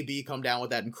 had AB come down with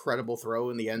that incredible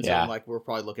throw in the end zone, we're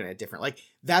probably looking at it different. Like,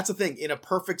 that's the thing. In a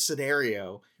perfect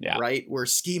scenario, right, where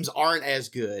schemes aren't as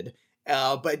good,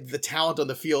 but the talent on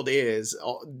the field is,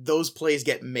 those plays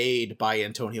get made by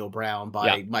Antonio Brown,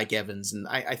 by Mike Evans, and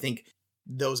I think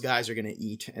those guys are going to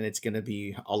eat, and it's going to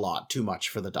be a lot too much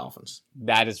for the Dolphins.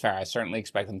 That is fair. I certainly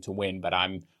expect them to win, but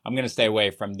I'm going to stay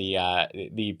away from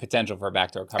the potential for a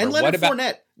backdoor cover. And Leonard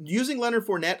Fournette, using Leonard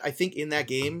Fournette, I think in that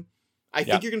game, I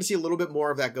think you're going to see a little bit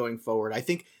more of that going forward. I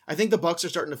think the Bucs are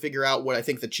starting to figure out what I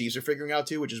think the Chiefs are figuring out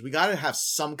too, which is we got to have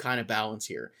some kind of balance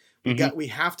here. We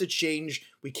have to change.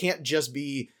 We can't just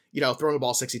be, throwing the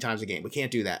ball 60 times a game. We can't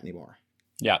do that anymore.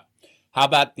 Yeah. How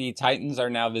about the Titans are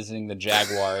now visiting the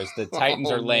Jaguars? The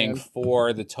Titans are laying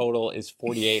 4. The total is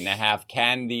 48.5.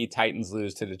 Can the Titans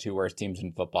lose to the two worst teams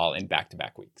in football in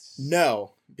back-to-back weeks?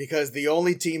 No, because the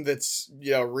only team that's,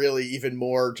 really even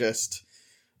more just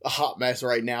a hot mess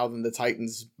right now than the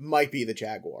Titans might be the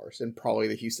Jaguars and probably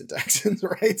the Houston Texans,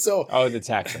 right? So, the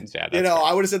Texans, yeah.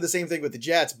 I would have said the same thing with the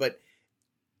Jets, but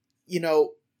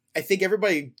I think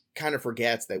everybody kind of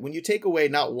forgets that when you take away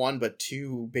not one, but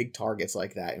two big targets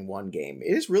like that in one game,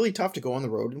 it is really tough to go on the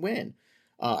road and win.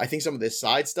 I think some of this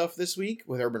side stuff this week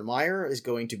with Urban Meyer is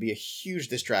going to be a huge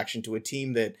distraction to a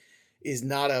team that is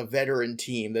not a veteran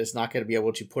team that's not going to be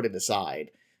able to put it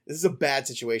aside. This is a bad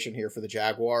situation here for the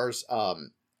Jaguars.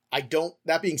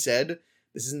 That being said,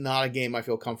 this is not a game I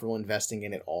feel comfortable investing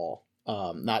in at all.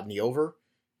 Not in the over,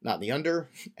 not in the under,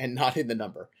 and not in the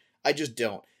number. I just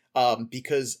don't.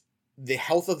 Because the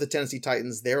health of the Tennessee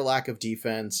Titans, their lack of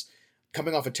defense,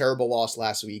 coming off a terrible loss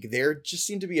last week, they just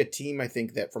seem to be a team, I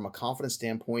think, that from a confidence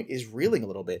standpoint is reeling a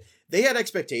little bit. They had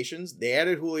expectations. They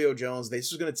added Julio Jones.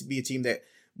 This was going to be a team that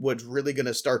was really going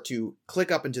to start to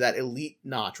click up into that elite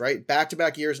notch, right?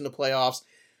 Back-to-back years in the playoffs.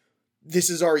 This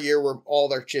is our year where all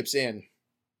their chips in.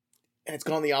 And it's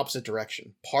gone the opposite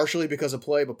direction. Partially because of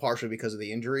play, but partially because of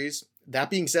the injuries. That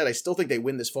being said, I still think they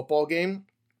win this football game.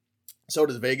 So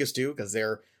does Vegas too, because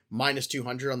they're minus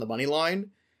 200 on the money line.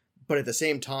 But at the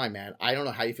same time, man, I don't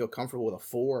know how you feel comfortable with a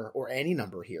 4 or any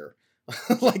number here.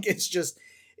 Like, it's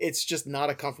just not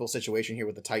a comfortable situation here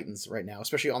with the Titans right now,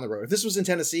 especially on the road. If this was in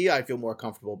Tennessee, I'd feel more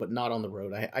comfortable, but not on the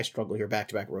road. I struggle here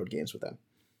back-to-back road games with them.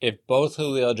 If both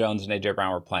Julio Jones and A.J.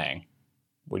 Brown were playing,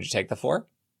 would you take the 4?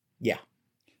 Yeah.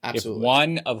 Absolutely. If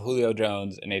one of Julio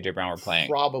Jones and AJ Brown were playing.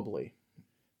 Probably.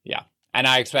 Yeah. And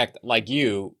I expect, like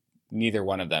you, neither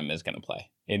one of them is going to play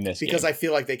in this because game. I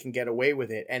feel like they can get away with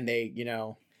it, and they,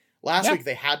 last week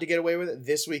they had to get away with it.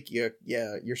 This week,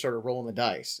 you're sort of rolling the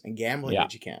dice and gambling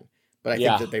what you can. But I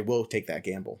think that they will take that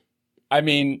gamble. I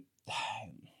mean,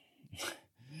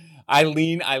 I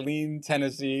lean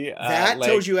Tennessee. That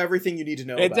tells you everything you need to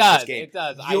know about this game. It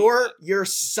does. Your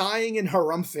sighing and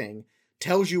harumphing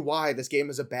tells you why this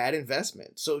game is a bad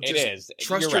investment. So just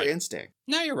trust your instinct.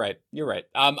 No, you're right. You're right.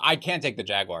 I can't take the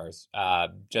Jaguars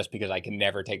just because I can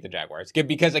never take the Jaguars.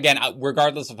 Because, again,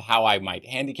 regardless of how I might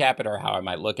handicap it or how I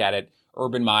might look at it,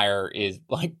 Urban Meyer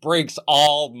breaks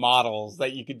all models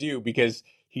that you could do because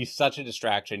he's such a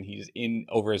distraction. He's in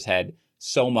over his head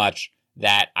so much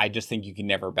that I just think you can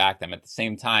never back them. At the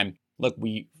same time, look,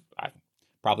 I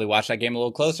probably watched that game a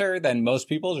little closer than most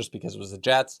people just because it was the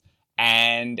Jets.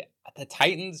 And the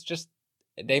Titans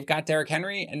they've got Derrick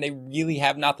Henry, and they really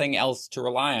have nothing else to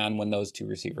rely on when those two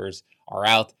receivers are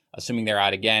out, assuming they're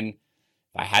out again.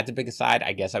 If I had to pick a side,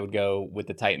 I guess I would go with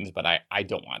the Titans, but I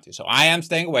don't want to. So I am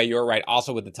staying away. You're right,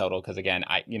 also with the total, because again,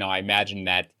 I imagine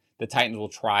that the Titans will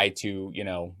try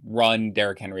to, run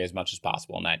Derrick Henry as much as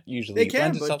possible, and that usually they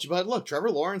can. But look,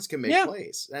 Trevor Lawrence can make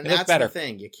plays, and that's the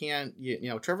thing. You can't.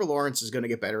 Trevor Lawrence is going to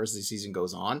get better as the season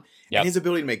goes on, and his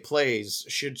ability to make plays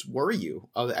should worry you.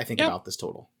 I think about this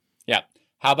total. Yeah.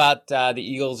 How about the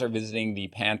Eagles are visiting the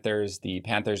Panthers? The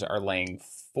Panthers are laying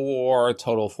 4,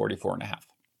 total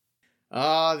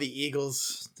 44.5. The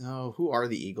Eagles. Oh, who are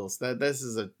the Eagles? This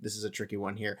is a tricky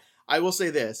one here. I will say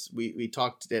this. We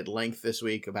talked at length this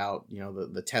week about,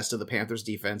 the test of the Panthers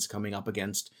defense coming up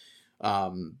against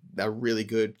a really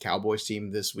good Cowboys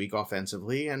team this week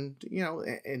offensively. And,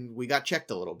 and we got checked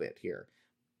a little bit here.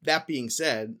 That being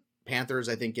said, Panthers,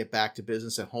 I think, get back to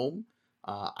business at home.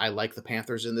 I like the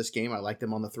Panthers in this game. I like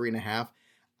them on the 3.5.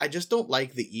 I just don't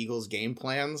like the Eagles' game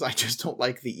plans. I just don't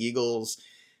like the Eagles.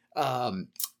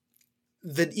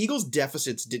 The Eagles'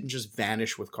 deficits didn't just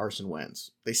vanish with Carson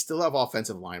Wentz. They still have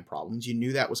offensive line problems. You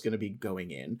knew that was going to be going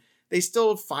in. They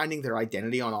still finding their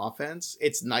identity on offense.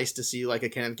 It's nice to see like a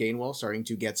Kenneth Gainwell starting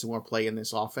to get some more play in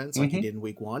this offense like he did in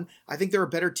week 1. I think they're a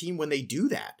better team when they do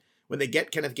that. When they get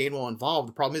Kenneth Gainwell involved,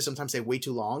 the problem is sometimes they wait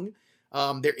too long.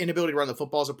 Their inability to run the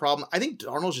football is a problem. I think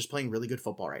Darnold's just playing really good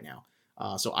football right now.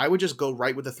 So I would just go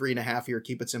right with the 3.5 here.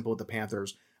 Keep it simple with the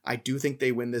Panthers. I do think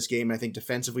they win this game. I think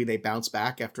defensively they bounce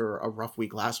back after a rough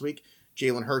week last week.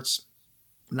 Jalen Hurts,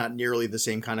 not nearly the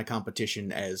same kind of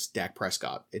competition as Dak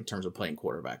Prescott in terms of playing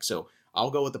quarterback. So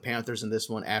I'll go with the Panthers in this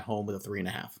one at home with a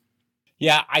 3.5.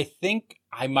 Yeah, I think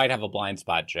I might have a blind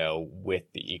spot, Joe, with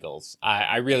the Eagles.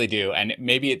 I really do. And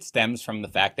maybe it stems from the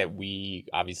fact that we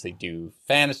obviously do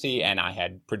fantasy and I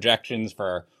had projections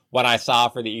for what I saw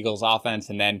for the Eagles offense.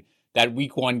 And then that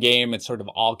week 1 game, it sort of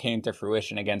all came to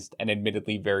fruition against an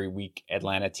admittedly very weak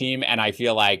Atlanta team. And I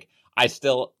feel like I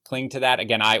still cling to that.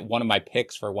 Again, one of my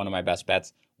picks for one of my best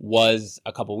bets was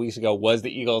a couple weeks ago was the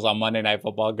Eagles on Monday Night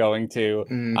Football going to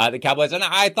the Cowboys. And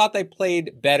I thought they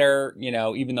played better,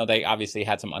 even though they obviously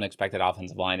had some unexpected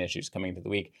offensive line issues coming into the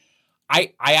week.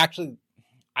 I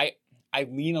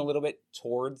lean a little bit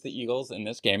towards the Eagles in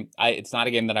this game. It's not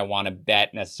a game that I want to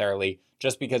bet necessarily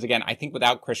just because, again, I think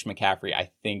without Christian McCaffrey, I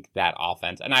think that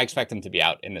offense, and I expect him to be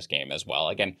out in this game as well.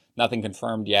 Again, nothing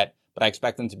confirmed yet, but I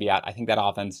expect him to be out. I think that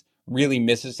offense really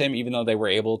misses him, even though they were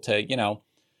able to,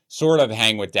 sort of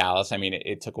hang with Dallas. I mean,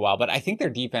 it took a while, but I think their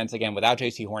defense, again, without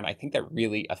J.C. Horn, I think that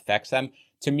really affects them.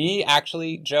 To me,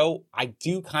 actually, Joe, I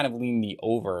do kind of lean the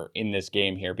over in this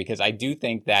game here because I do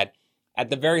think that at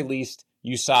the very least,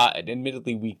 you saw an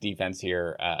admittedly weak defense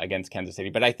here against Kansas City,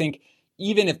 but I think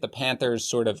even if the Panthers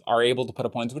sort of are able to put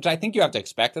up points, which I think you have to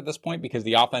expect at this point because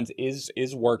the offense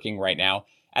is working right now,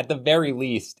 at the very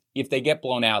least, if they get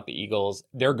blown out, the Eagles,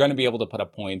 they're going to be able to put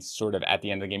up points sort of at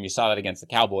the end of the game. You saw that against the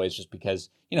Cowboys just because,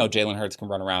 Jalen Hurts can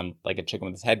run around like a chicken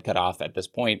with his head cut off at this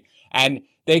point. And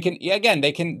they can, again,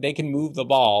 they can move the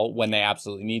ball when they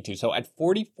absolutely need to. So at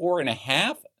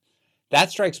 44.5,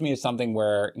 that strikes me as something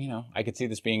where, I could see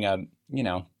this being a,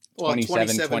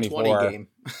 27-24 game.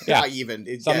 Yeah, even.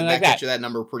 Something like that gets you that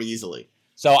number pretty easily.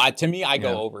 So to me, I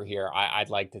go over here.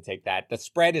 I'd like to take that. The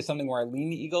spread is something where I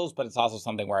lean the Eagles, but it's also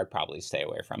something where I'd probably stay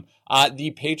away from. The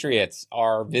Patriots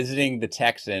are visiting the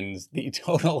Texans. The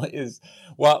total is,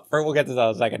 we'll get to that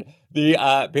in a second.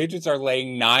 The Patriots are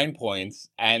laying 9 points,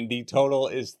 and the total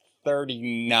is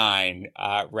 39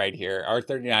 right here, or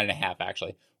 39.5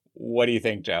 actually. What do you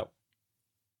think, Joe?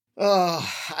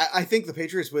 I think the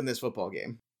Patriots win this football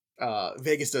game.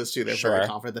 Vegas does too. They're very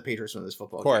confident the Patriots win this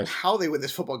football game. How they win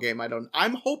this football game,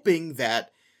 I'm hoping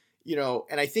that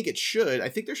and I think it should. I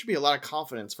think there should be a lot of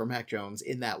confidence for Mac Jones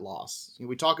in that loss.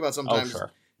 We talk about sometimes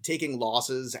taking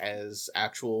losses as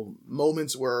actual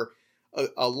moments where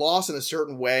a loss in a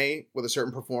certain way with a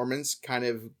certain performance kind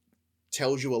of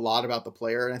tells you a lot about the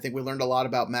player. And I think we learned a lot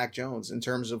about Mac Jones in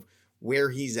terms of where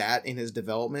he's at in his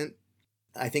development.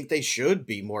 I think they should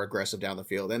be more aggressive down the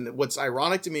field. And what's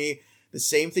ironic to me, the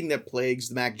same thing that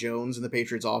plagues Mac Jones and the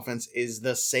Patriots offense is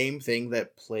the same thing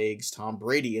that plagues Tom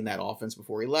Brady in that offense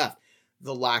before he left.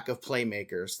 The lack of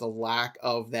playmakers, the lack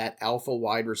of that alpha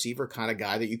wide receiver kind of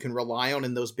guy that you can rely on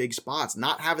in those big spots.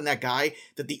 Not having that guy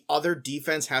that the other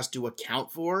defense has to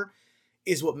account for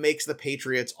is what makes the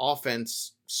Patriots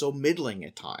offense so middling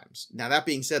at times. Now, that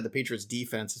being said, the Patriots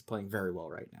defense is playing very well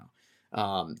right now.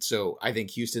 So I think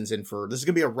Houston's in for, this is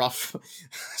going to be a rough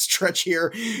stretch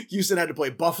here. Houston had to play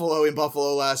Buffalo in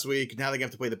Buffalo last week. Now they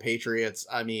have to play the Patriots.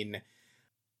 I mean,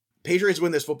 Patriots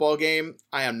win this football game.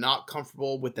 I am not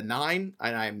comfortable with the 9.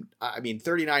 And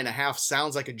 39.5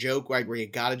 sounds like a joke, right, where you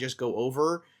got to just go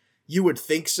over. You would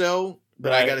think so,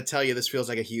 but right. I got to tell you, this feels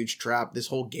like a huge trap. This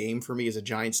whole game for me is a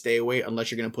giant stay away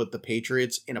unless you're going to put the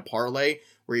Patriots in a parlay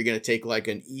where you're going to take like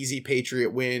an easy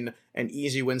Patriot win, an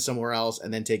easy win somewhere else,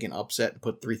 and then take an upset and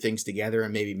put 3 things together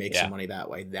and maybe make some money that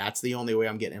way. That's the only way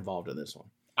I'm getting involved in this one.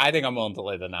 I think I'm willing to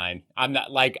lay the 9. I'm not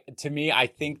to me, I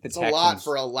think it's Texans, a lot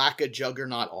for a lack of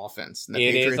juggernaut offense. And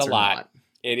the Patriots is a lot.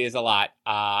 It is a lot.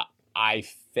 I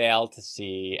fail to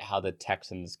see how the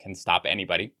Texans can stop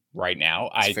anybody right now.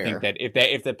 I think that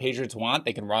if the Patriots want,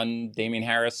 they can run Damian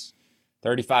Harris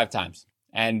 35 times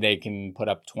and they can put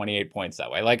up 28 points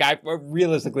that way. Like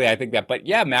realistically, I think that, but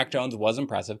yeah, Mac Jones was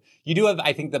impressive. You do have,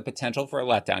 I think, the potential for a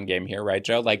letdown game here, right,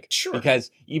 Joe? Like, sure. Because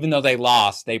even though they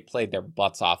lost, they played their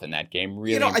butts off in that game.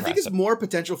 Really impressive. I think it's more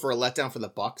potential for a letdown for the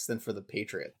Bucs than for the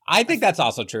Patriots. I think that's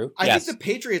also true. I think the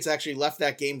Patriots actually left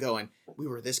that game going, we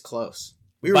were this close.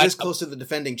 We were this close to the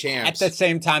defending champs. At the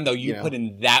same time, though, you put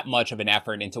in that much of an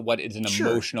effort into what is an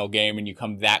emotional game and you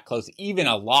come that close. Even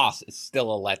a loss is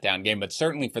still a letdown game, but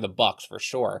certainly for the Bucs, for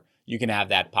sure, you can have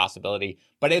that possibility.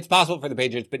 But it's possible for the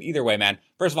Patriots. But either way, man,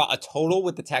 first of all, a total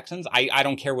with the Texans, I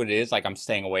don't care what it is. Like, I'm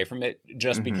staying away from it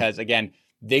just because, again,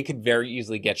 they could very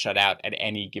easily get shut out at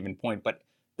any given point. But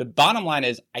the bottom line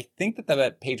is, I think that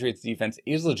the Patriots defense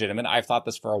is legitimate. I've thought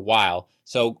this for a while.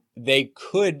 So they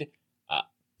could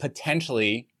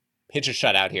potentially pitch a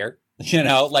shutout here,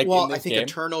 like I think a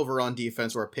turnover on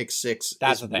defense or a pick 6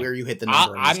 is where you hit the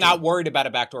number. I'm not worried about a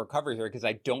backdoor cover here because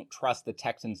I don't trust the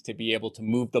Texans to be able to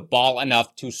move the ball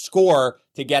enough to score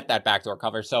to get that backdoor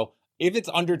cover. So if it's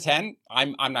under 10,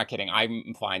 I'm not kidding.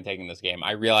 I'm fine taking this game.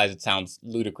 I realize it sounds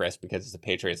ludicrous because it's the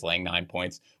Patriots laying 9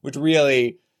 points, which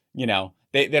really,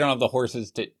 they don't have the horses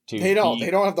to They don't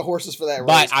have the horses for that race.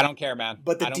 But I don't care, man.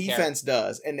 But the defense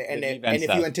does. And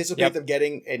if you anticipate them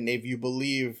getting, and if you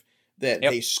believe that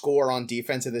they score on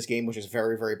defense in this game, which is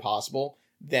very, very possible,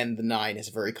 then the 9 is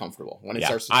very comfortable. When it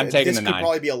starts to I'm taking the 9. This could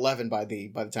probably be 11 by the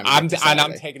time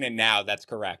I'm taking it now. That's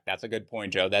correct. That's a good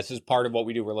point, Joe. This is part of what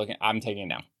we do. I'm taking it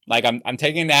now. Like I'm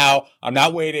taking it now. I'm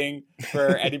not waiting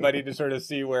for anybody to sort of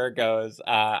see where it goes.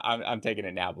 I'm taking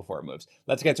it now before it moves.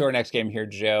 Let's get to our next game here,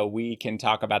 Joe. We can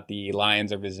talk about the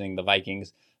Lions are visiting the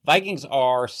Vikings. Vikings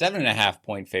are 7.5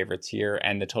 point favorites here,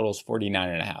 and the total is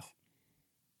 49.5.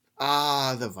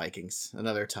 The Vikings.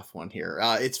 Another tough one here.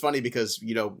 It's funny because,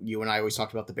 you and I always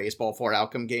talked about the baseball for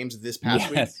outcome games this past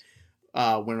week.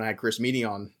 When I had Chris Meany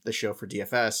on the show for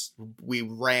DFS, we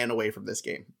ran away from this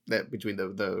game between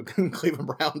the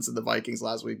Cleveland Browns and the Vikings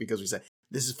last week because we said,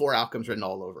 this is 4 outcomes written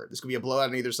all over it. This could be a blowout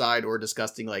on either side or a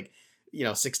disgusting,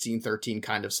 16-13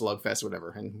 kind of slugfest or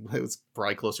whatever. And it was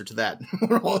probably closer to that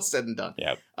when all is said and done.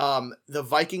 Yep. The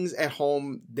Vikings at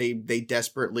home, they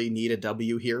desperately need a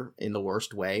W here in the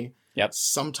worst way. Yep.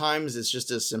 Sometimes it's just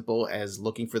as simple as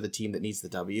looking for the team that needs the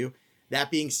W.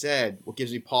 That being said, what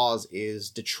gives me pause is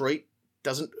Detroit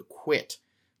doesn't quit.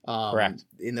 Correct.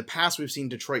 In the past, we've seen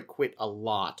Detroit quit a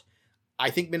lot. I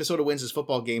think Minnesota wins this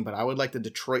football game, but I would like the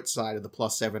Detroit side of the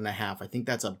plus 7.5. I think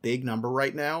that's a big number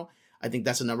right now. I think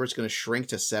that's a number that's going to shrink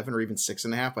to 7 or even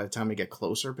 6.5 by the time we get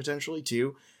closer, potentially,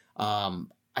 too.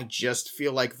 I just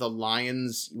feel like the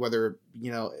Lions, whether,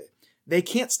 they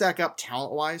can't stack up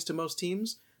talent-wise to most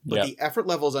teams, but the effort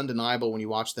level is undeniable when you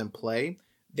watch them play.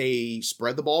 They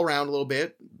spread the ball around a little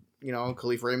bit.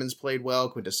 Khalif Raymond's played well.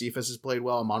 Quintus Cephas has played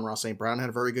well. Amon-Ra St. Brown had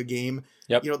a very good game.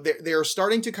 Yep. They're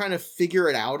starting to kind of figure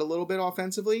it out a little bit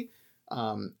offensively.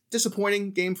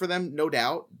 Disappointing game for them, no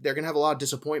doubt. They're going to have a lot of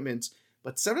disappointments.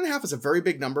 But 7.5 is a very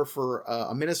big number for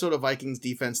a Minnesota Vikings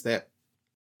defense that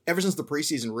ever since the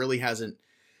preseason really hasn't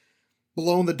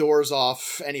blown the doors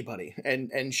off anybody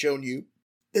and shown you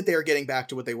that they're getting back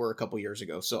to what they were a couple years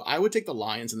ago. So I would take the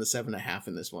Lions in the 7.5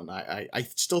 in this one. I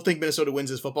still think Minnesota wins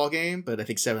this football game, but I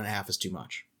think 7.5 is too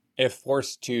much. If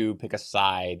forced to pick a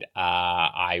side,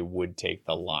 I would take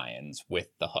the Lions with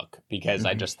the hook because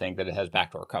I just think that it has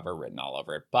backdoor cover written all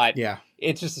over it. But yeah,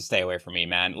 it's just a stay away from me,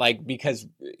 man. Like, because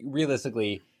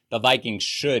realistically, the Vikings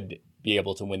should be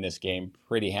able to win this game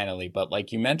pretty handily. But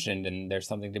like you mentioned, and there's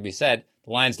something to be said,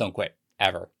 the Lions don't quit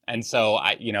ever. And so,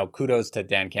 kudos to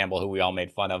Dan Campbell, who we all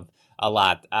made fun of a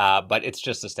lot. But it's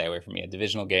just a stay away from me. A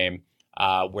divisional game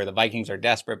where the Vikings are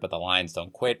desperate, but the Lions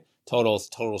don't quit. Total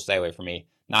stay away from me.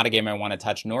 Not a game I want to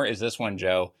touch, nor is this one,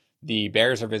 Joe. The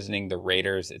Bears are visiting the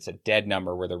Raiders. It's a dead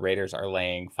number where the Raiders are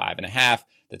laying 5.5.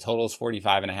 The total is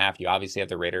 45.5. You obviously have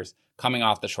the Raiders coming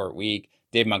off the short week.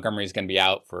 Dave Montgomery is going to be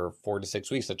out for 4 to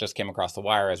 6 weeks. That just came across the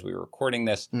wire as we were recording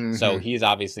this. So he's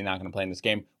obviously not going to play in this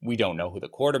game. We don't know who the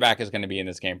quarterback is going to be in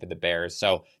this game for the Bears.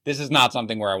 So this is not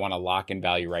something where I want to lock in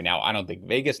value right now. I don't think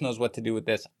Vegas knows what to do with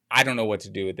this. I don't know what to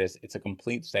do with this. It's a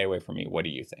complete stay away from me. What do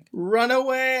you think? Run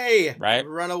away. Right?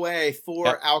 Run away.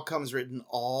 4 outcomes written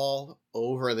all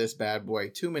over this bad boy.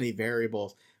 Too many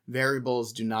variables.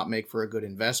 Variables do not make for a good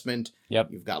investment. Yep.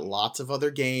 You've got lots of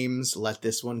other games. Let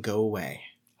this one go away.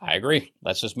 I agree.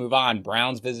 Let's just move on.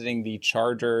 Browns visiting the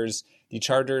Chargers. The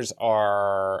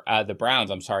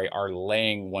Browns, are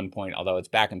laying 1 point, although it's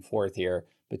back and forth here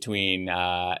between,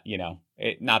 not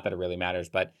that it really matters,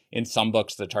 but in some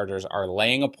books, the Chargers are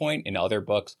laying a point. In other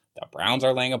books, the Browns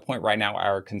are laying a point. Right now,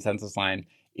 our consensus line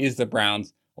is the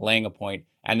Browns laying a point,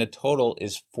 and the total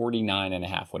is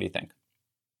 49.5. What do you think?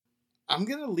 I'm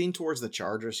going to lean towards the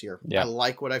Chargers here. Yeah. I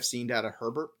like what I've seen out of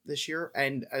Herbert this year.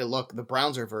 And look, the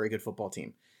Browns are a very good football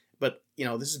team. But,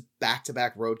 this is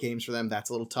back-to-back road games for them. That's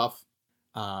a little tough.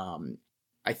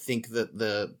 I think that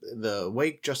the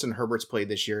way Justin Herbert's played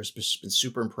this year has been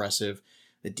super impressive.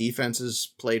 The defense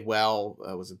has played well.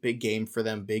 It was a big game for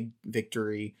them, big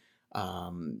victory.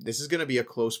 This is going to be a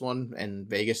close one, and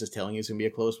Vegas is telling you it's going to be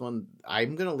a close one.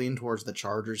 I'm going to lean towards the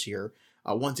Chargers here.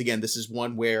 Once again, this is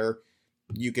one where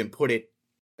you can put it.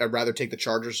 I'd rather take the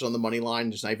Chargers on the money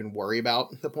line, just not even worry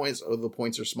about the points. The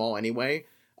points are small anyway.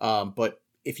 But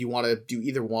if you want to do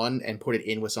either one and put it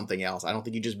in with something else, I don't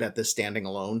think you just bet this standing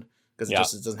alone because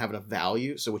it doesn't have enough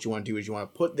value. So what you want to do is you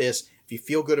want to put this. If you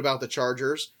feel good about the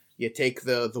Chargers, you take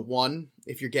the one.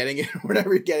 If you're getting it,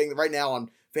 whatever you're getting right now on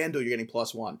FanDuel, you're getting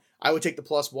 +1. I would take the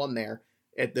 +1 there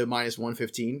at the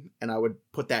 -115, and I would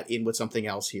put that in with something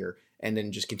else here, and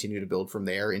then just continue to build from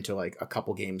there into like a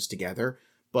couple games together.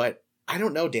 But I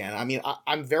don't know, Dan. I mean,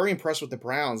 I'm very impressed with the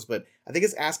Browns, but I think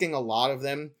it's asking a lot of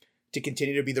them to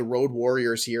continue to be the road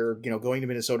warriors here, going to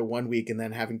Minnesota 1 week and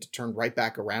then having to turn right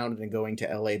back around and then going to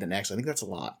LA the next. I think that's a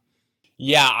lot.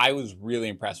 Yeah, I was really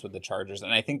impressed with the Chargers.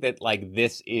 And I think that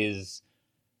this is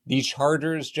the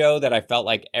Chargers, Joe, that I felt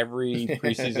like every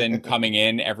preseason coming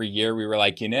in every year, we were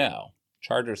like,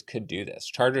 Chargers could do this.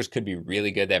 Chargers could be really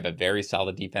good. They have a very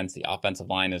solid defense. The offensive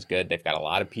line is good. They've got a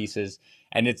lot of pieces.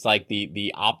 And it's like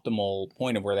the optimal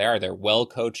point of where they are. They're well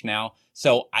coached now.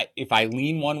 So if I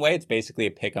lean one way, it's basically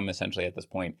a pick 'em essentially at this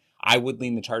point. I would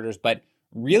lean the Chargers. But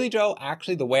really, Joe,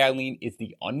 actually the way I lean is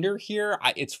the under here.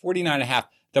 It's 49.5.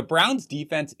 The Browns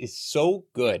defense is so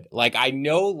good. Like, I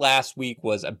know last week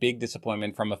was a big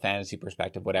disappointment from a fantasy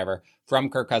perspective, whatever, from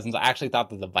Kirk Cousins. I actually thought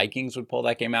that the Vikings would pull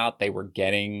that game out. They were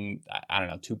getting,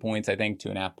 2 points, I think,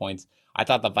 2.5 points. I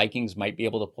thought the Vikings might be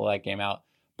able to pull that game out.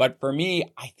 But for me,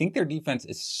 I think their defense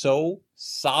is so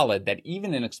solid that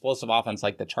even an explosive offense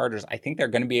like the Chargers, I think they're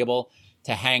going to be able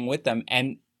to hang with them.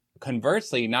 And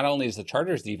conversely, not only is the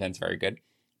Chargers defense very good,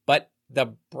 but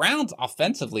the Browns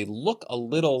offensively look a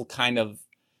little kind of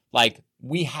like,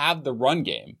 we have the run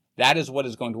game. That is what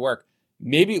is going to work.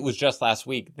 Maybe it was just last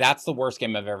week. That's the worst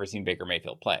game I've ever seen Baker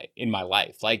Mayfield play in my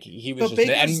life. Like, he was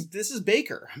this is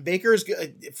Baker. Baker is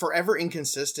forever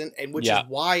inconsistent, and which is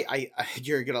why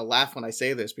you're gonna laugh when I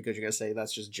say this, because you're gonna say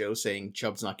that's just Joe saying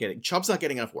Chubb's not getting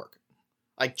enough work.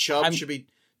 Like, Chubb should be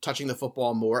touching the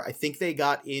football more. I think they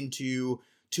got into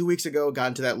 2 weeks ago, got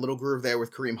into that little groove there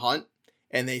with Kareem Hunt,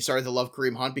 and they started to love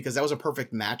Kareem Hunt because that was a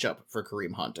perfect matchup for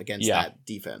Kareem Hunt against that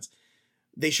defense.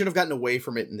 They should have gotten away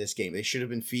from it in this game. They should have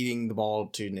been feeding the ball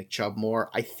to Nick Chubb more.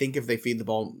 I think if they feed the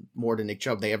ball more to Nick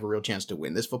Chubb, they have a real chance to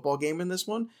win this football game in this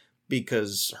one,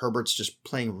 because Herbert's just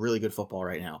playing really good football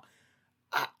right now.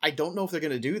 I don't know if they're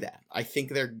going to do that. I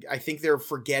think they're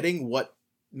forgetting what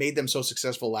made them so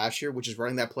successful last year, which is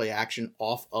running that play action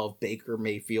off of Baker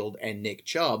Mayfield and Nick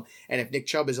Chubb. And if Nick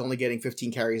Chubb is only getting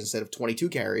 15 carries instead of 22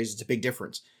 carries, it's a big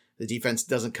difference. The defense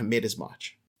doesn't commit as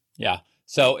much. Yeah.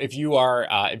 So if you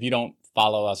don't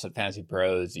follow us at Fantasy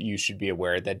Pros, you should be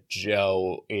aware that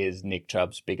Joe is Nick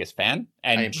Chubb's biggest fan.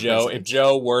 And if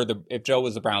Joe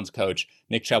was the Browns coach,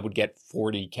 Nick Chubb would get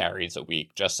 40 carries a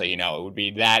week, just so you know. It would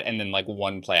be that and then like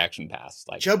one play action pass.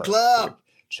 Like Chubb Club.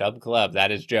 Chubb Club.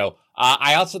 That is Joe.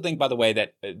 I also think, by the way,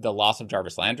 that the loss of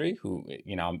Jarvis Landry, who,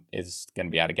 is going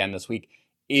to be out again this week,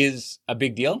 is a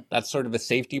big deal. That's sort of a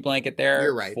safety blanket there.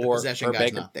 You're right. The possession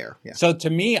guy's not there. Yeah. So to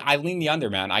me, I lean the under,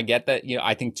 man. I get that,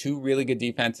 I think two really good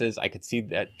defenses. I could see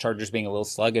that Chargers being a little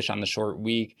sluggish on the short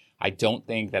week. I don't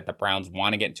think that the Browns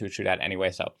want to get into a shootout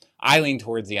anyway. So I lean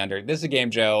towards the under. This is a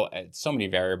game, Joe. So many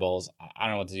variables. I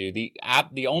don't know what to do.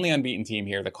 The only unbeaten team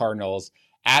here, the Cardinals,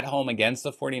 at home against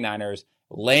the 49ers,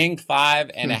 laying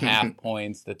 5.5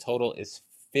 points. The total is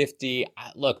 50.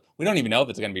 Look, we don't even know if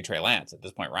it's going to be Trey Lance at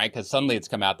this point, right? Because suddenly it's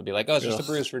come out to be like, oh, it's just a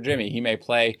bruise for Jimmy. He may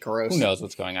play. Gross. Who knows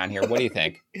what's going on here? What do you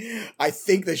think? I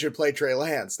think they should play Trey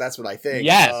Lance. That's what I think.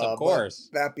 Yes, of course.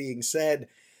 That being said,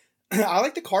 I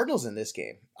like the Cardinals in this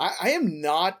game. I am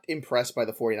not impressed by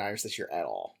the 49ers this year at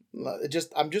all.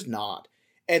 I'm just not.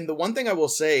 And the one thing I will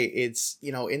say, it's,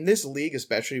 in this league,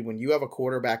 especially when you have a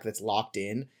quarterback that's locked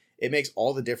in, it makes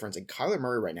all the difference. And Kyler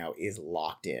Murray right now is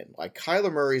locked in. Like,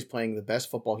 Kyler Murray is playing the best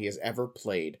football he has ever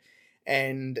played.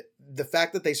 And the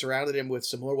fact that they surrounded him with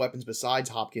similar weapons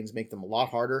besides Hopkins make them a lot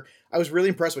harder. I was really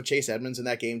impressed with Chase Edmonds in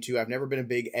that game, too. I've never been a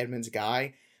big Edmonds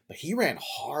guy, but he ran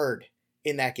hard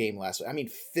in that game last week. I mean,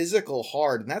 physical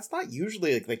hard. And that's not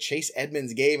usually like the Chase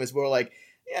Edmonds game. It's more like,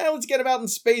 let's get him out in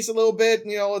space a little bit.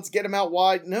 Let's get him out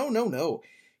wide. No.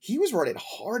 He was running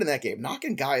hard in that game,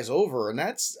 knocking guys over, and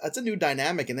that's a new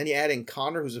dynamic. And then you add in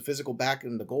Connor, who's a physical back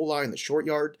in the goal line, the short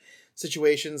yard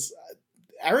situations.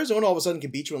 Arizona all of a sudden can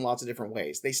beat you in lots of different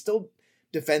ways. They still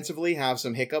defensively have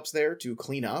some hiccups there to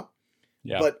clean up.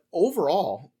 Yeah. But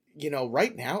overall,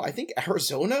 right now, I think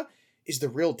Arizona is the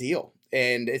real deal.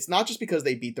 And it's not just because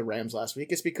they beat the Rams last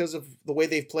week. It's because of the way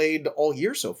they've played all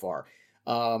year so far.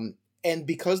 And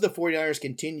because the 49ers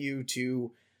continue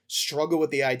to struggle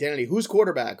with the identity. Who's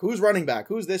quarterback? Who's running back?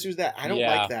 Who's this? Who's that? I don't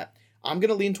like that. I'm going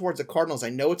to lean towards the Cardinals. I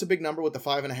know it's a big number with the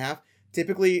 5.5.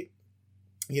 Typically,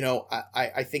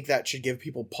 I think that should give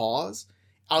people pause.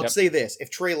 I'll say this. If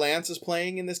Trey Lance is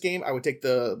playing in this game, I would take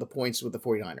the points with the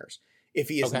 49ers. If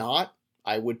he is not,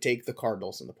 I would take the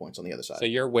Cardinals and the points on the other side. So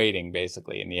you're waiting,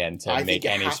 basically, in the end to make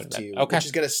any sort of... Which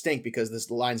is going to stink because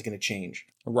this line's going to change.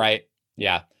 Right.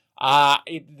 Yeah.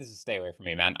 This is stay away from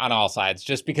me, man, on all sides,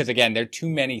 just because, again, there are too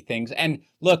many things. And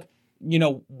look,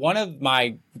 one of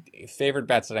my favorite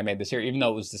bets that I made this year, even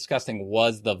though it was disgusting,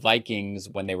 was the Vikings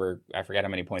when they were, I forget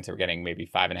how many points they were getting, maybe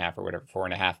 5.5 or whatever,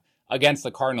 4.5 against the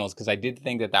Cardinals, because I did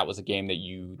think that was a game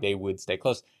that they would stay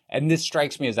close. And this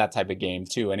strikes me as that type of game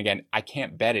too. And again, I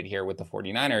can't bet it here with the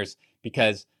 49ers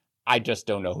because I just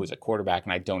don't know who's at quarterback,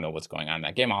 and I don't know what's going on in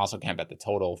that game. I also can't bet the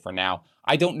total for now.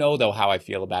 I don't know, though, how I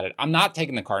feel about it. I'm not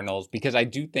taking the Cardinals because I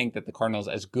do think that the Cardinals,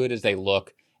 as good as they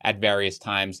look at various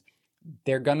times,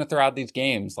 they're going to throw out these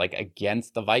games like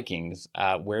against the Vikings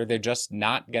where they're just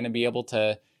not going to be able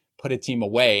to put a team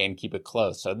away and keep it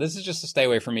close. So this is just a stay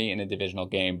away for me in a divisional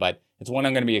game, but it's one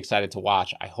I'm going to be excited to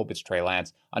watch. I hope it's Trey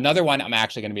Lance. Another one I'm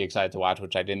actually going to be excited to watch,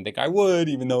 which I didn't think I would,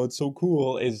 even though it's so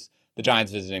cool, is the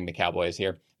Giants visiting the Cowboys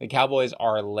here. The Cowboys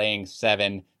are laying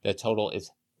 7. The total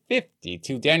is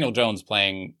 52. Daniel Jones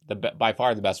playing by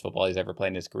far the best football he's ever played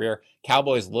in his career.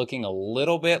 Cowboys looking a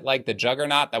little bit like the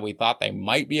juggernaut that we thought they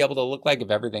might be able to look like if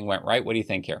everything went right. What do you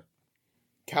think here?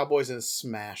 Cowboys in a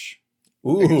smash.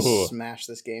 Ooh. Smash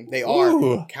this game. They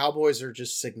are. Cowboys are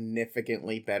just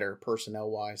significantly better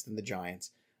personnel-wise than the Giants.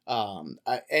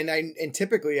 And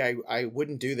typically I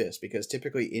wouldn't do this because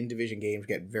typically in division games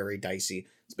get very dicey,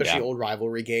 especially old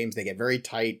rivalry games. They get very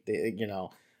tight,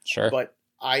 Sure. But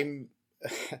I'm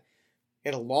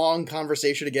in a long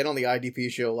conversation again on the IDP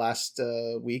show last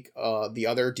week. The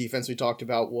other defense we talked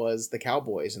about was the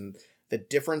Cowboys and the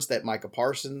difference that Micah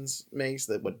Parsons makes,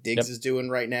 that what Diggs is doing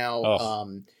right now.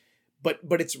 Oh.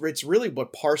 But it's really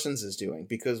what Parsons is doing,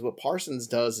 because what Parsons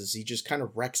does is he just kind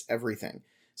of wrecks everything.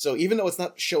 So even though it's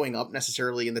not showing up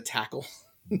necessarily in the tackle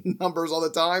numbers all the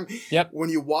time,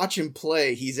 when you watch him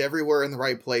play, he's everywhere in the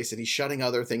right place and he's shutting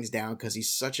other things down because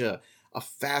he's such a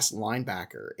fast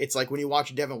linebacker. It's like when you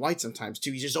watch Devin White sometimes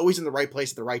too, he's just always in the right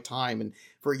place at the right time. And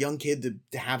for a young kid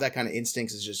to have that kind of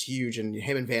instincts is just huge. And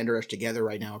him and Van Der Esch together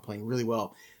right now are playing really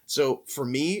well. So for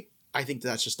me, I think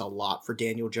that's just a lot for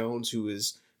Daniel Jones, who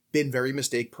has been very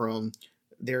mistake prone.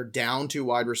 They're down 2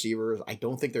 wide receivers. I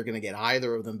don't think they're going to get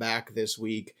either of them back this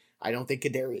week. I don't think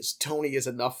Kadarius Toney is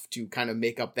enough to kind of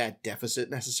make up that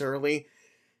deficit necessarily.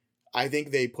 I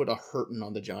think they put a hurting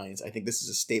on the Giants. I think this is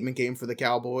a statement game for the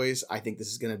Cowboys. I think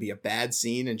this is going to be a bad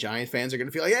scene, and Giant fans are going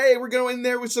to feel like, hey, we're going in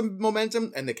there with some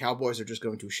momentum, and the Cowboys are just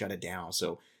going to shut it down.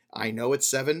 So I know it's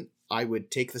 7. I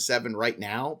would take the 7 right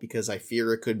now because I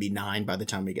fear it could be 9 by the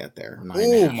time we get there.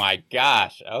 Oh my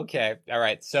gosh. Okay. All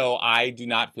right. So I do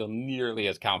not feel nearly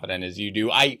as confident as you do.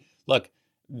 Look,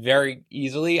 very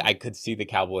easily, I could see the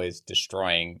Cowboys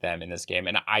destroying them in this game.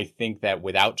 And I think that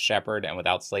without Shepard and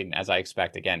without Slayton, as I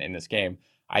expect again in this game,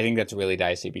 I think that's really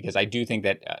dicey because I do think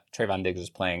that Trayvon Diggs is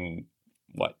playing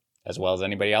as well as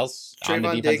anybody else on the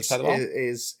Trayvon defensive Diggs side of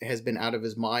the ball. has been out of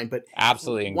his mind, but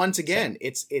Absolutely. Once again,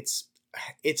 it's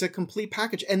a complete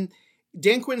package, and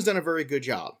Dan Quinn's done a very good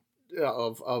job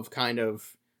of kind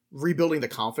of rebuilding the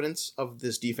confidence of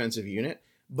this defensive unit.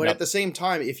 But at the same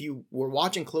time, if you were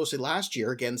watching closely last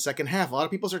year, again, second half, a lot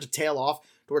of people start to tail off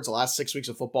towards the last 6 weeks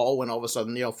of football when all of a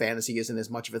sudden, fantasy isn't as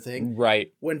much of a thing.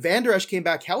 Right. When Van Der Esch came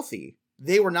back healthy,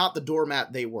 they were not the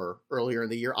doormat they were earlier in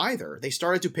the year either. They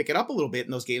started to pick it up a little bit,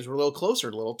 and those games were a little closer,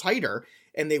 a little tighter,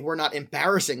 and they were not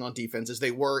embarrassing on defense as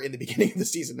they were in the beginning of the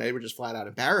season. They were just flat out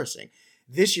embarrassing.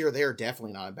 This year, they're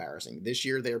definitely not embarrassing. This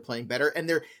year, they're playing better, and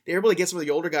they're able to get some of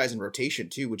the older guys in rotation,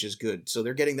 too, which is good. So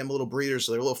they're getting them a little breathers,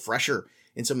 so they're a little fresher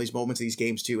in some of these moments of these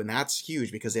games, too, and that's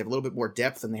huge because they have a little bit more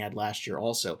depth than they had last year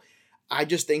also. I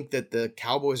just think that the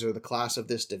Cowboys are the class of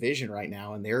this division right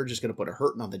now, and they're just going to put a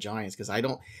hurting on the Giants because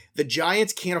the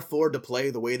Giants can't afford to play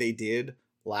the way they did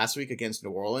last week against New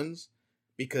Orleans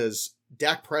because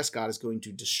Dak Prescott is going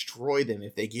to destroy them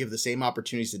if they give the same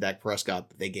opportunities to Dak Prescott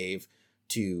that they gave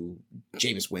to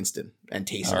Jameis Winston and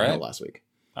Taysom Hill last week.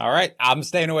 All right. I'm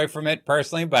staying away from it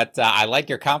personally, but I like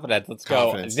your confidence. Let's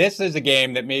go. This is a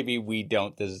game that maybe we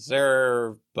don't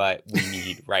deserve, but we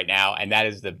need right now, and that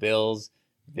is the Bills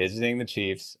visiting the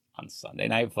Chiefs on Sunday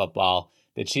Night Football.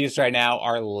 The Chiefs right now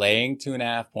are laying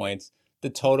 2.5 points. The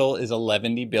total is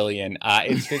 11 billion.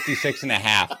 It's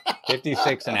 56.5.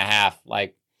 56.5.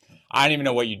 Like, I don't even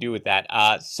know what you do with that.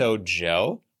 So,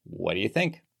 Joe, what do you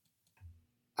think?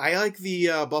 I like the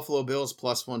Buffalo Bills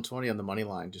plus 120 on the money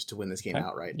line just to win this game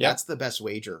outright. Yep. That's the best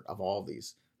wager of all of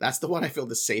these. That's the one I feel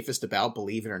the safest about,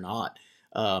 believe it or not.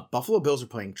 Buffalo Bills are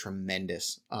playing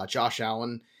tremendous. Josh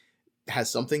Allen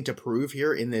has something to prove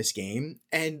here in this game.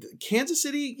 And Kansas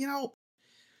City,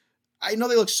 I know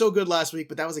they looked so good last week,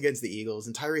 but that was against the Eagles.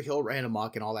 And Tyreek Hill ran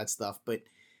amok and all that stuff. But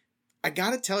I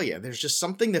got to tell you, there's just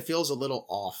something that feels a little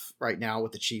off right now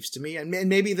with the Chiefs to me. And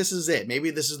maybe this is it. Maybe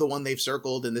this is the one they've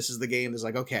circled and this is the game that's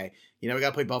like, okay, we got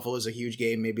to play Buffalo is a huge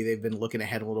game. Maybe they've been looking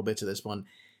ahead a little bit to this one.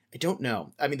 I don't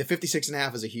know. I mean, the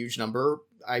 56.5 is a huge number.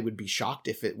 I would be shocked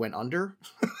if it went under.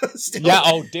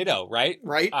 Still, ditto, right?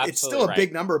 Right? Absolutely, it's still a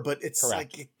big number, but it's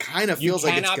like, it kind of feels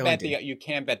like it's going to. You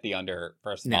can't bet the under,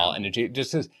 first of all. And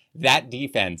just because that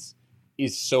defense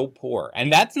is so poor.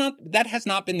 And that has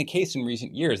not been the case in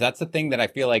recent years. That's the thing that I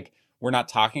feel like we're not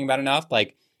talking about enough.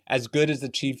 Like, as good as the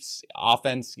Chiefs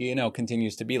offense,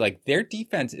 continues to be, like, their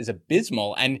defense is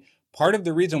abysmal. And part of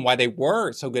the reason why they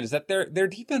were so good is that their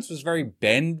defense was very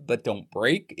bend but don't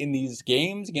break in these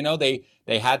games.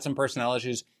 They had some personnel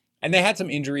issues and they had some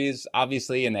injuries,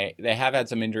 obviously, and they have had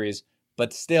some injuries.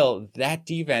 But still, that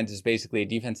defense is basically a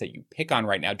defense that you pick on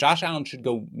right now. Josh Allen should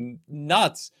go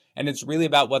nuts, and it's really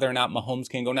about whether or not Mahomes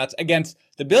can go nuts against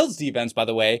the Bills defense, by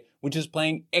the way, which is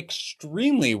playing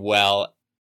extremely well.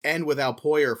 And without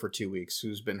Poyer for 2 weeks,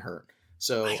 who's been hurt.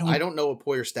 So I don't know what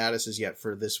Poyer's status is yet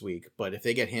for this week, but if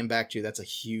they get him back too, that's a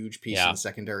huge piece in the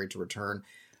secondary to return.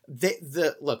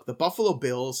 The Buffalo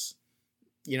Bills,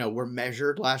 were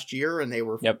measured last year and they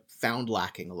were found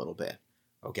lacking a little bit.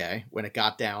 Okay, when it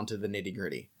got down to the nitty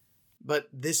gritty. But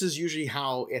this is usually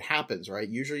how it happens, right?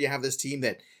 Usually you have this team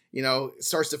that,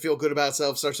 starts to feel good about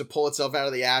itself, starts to pull itself out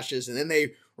of the ashes, and then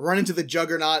they run into the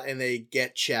juggernaut and they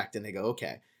get checked and they go,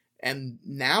 okay. And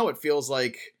now it feels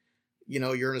like,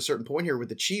 you're in a certain point here with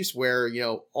the Chiefs where,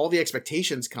 all the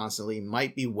expectations constantly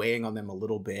might be weighing on them a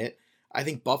little bit. I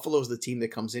think Buffalo's the team that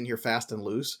comes in here fast and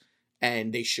loose,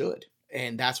 and they should.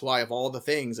 And that's why of all the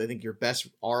things, I think your best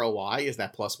ROI is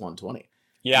that plus 120.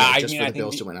 Yeah, I think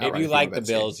if you like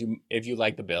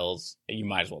the Bills, you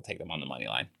might as well take them on the money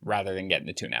line rather than getting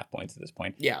the 2.5 points at this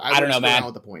point. Yeah, I don't know, man.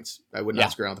 With the points, I would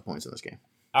not screw around with the points in this game.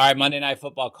 All right, Monday Night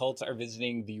Football. Colts are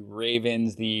visiting the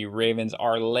Ravens. The Ravens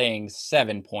are laying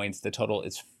 7 points. The total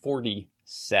is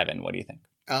 47. What do you think?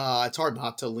 It's hard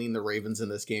not to lean the Ravens in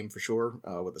this game for sure.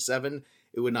 With a 7,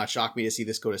 it would not shock me to see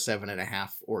this go to 7.5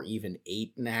 or even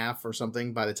 8.5 or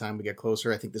something by the time we get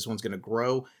closer. I think this one's going to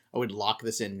grow. I would lock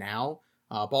this in now.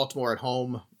 Baltimore at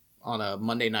home on a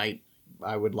Monday night,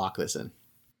 I would lock this in.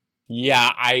 Yeah,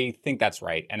 I think that's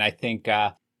right. And I think,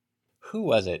 who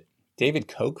was it? David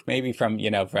Koch, maybe from,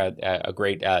 for a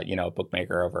great,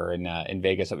 bookmaker over in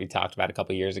Vegas that we talked about a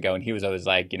couple of years ago. And he was always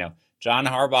like, John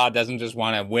Harbaugh doesn't just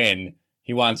want to win.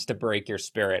 He wants to break your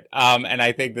spirit. And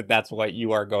I think that that's what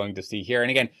you are going to see here. And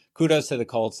again, kudos to the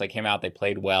Colts. They came out, they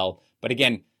played well. But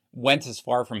again, Wentz is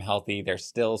far from healthy. They're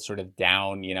still sort of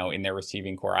down, in their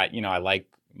receiving core. I like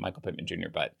Michael Pittman Jr.,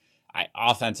 but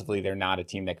offensively, they're not a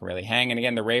team that can really hang. And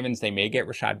again, the Ravens, they may get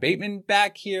Rashad Bateman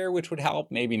back here, which would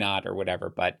help. Maybe not or whatever.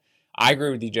 But I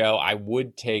agree with you, Joe. I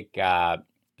would take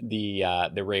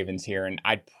the Ravens here, and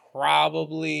I'd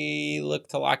probably look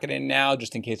to lock it in now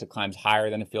just in case it climbs higher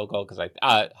than a field goal,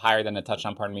 higher than a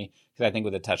touchdown, pardon me. Because I think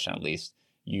with a touchdown at least,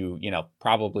 you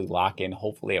probably lock in,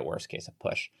 hopefully at worst case, a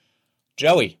push.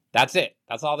 Joey, that's it.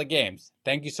 That's all the games.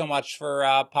 Thank you so much for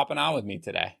popping on with me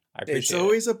today. I appreciate it. It's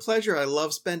always a pleasure. I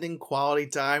love spending quality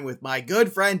time with my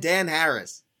good friend, Dan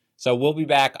Harris. So we'll be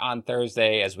back on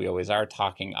Thursday, as we always are,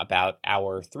 talking about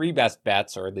our 3 best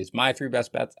bets, or at least my 3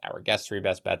 best bets, our guests' 3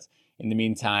 best bets. In the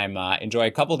meantime, enjoy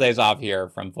a couple days off here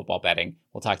from football betting.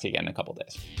 We'll talk to you again in a couple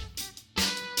days.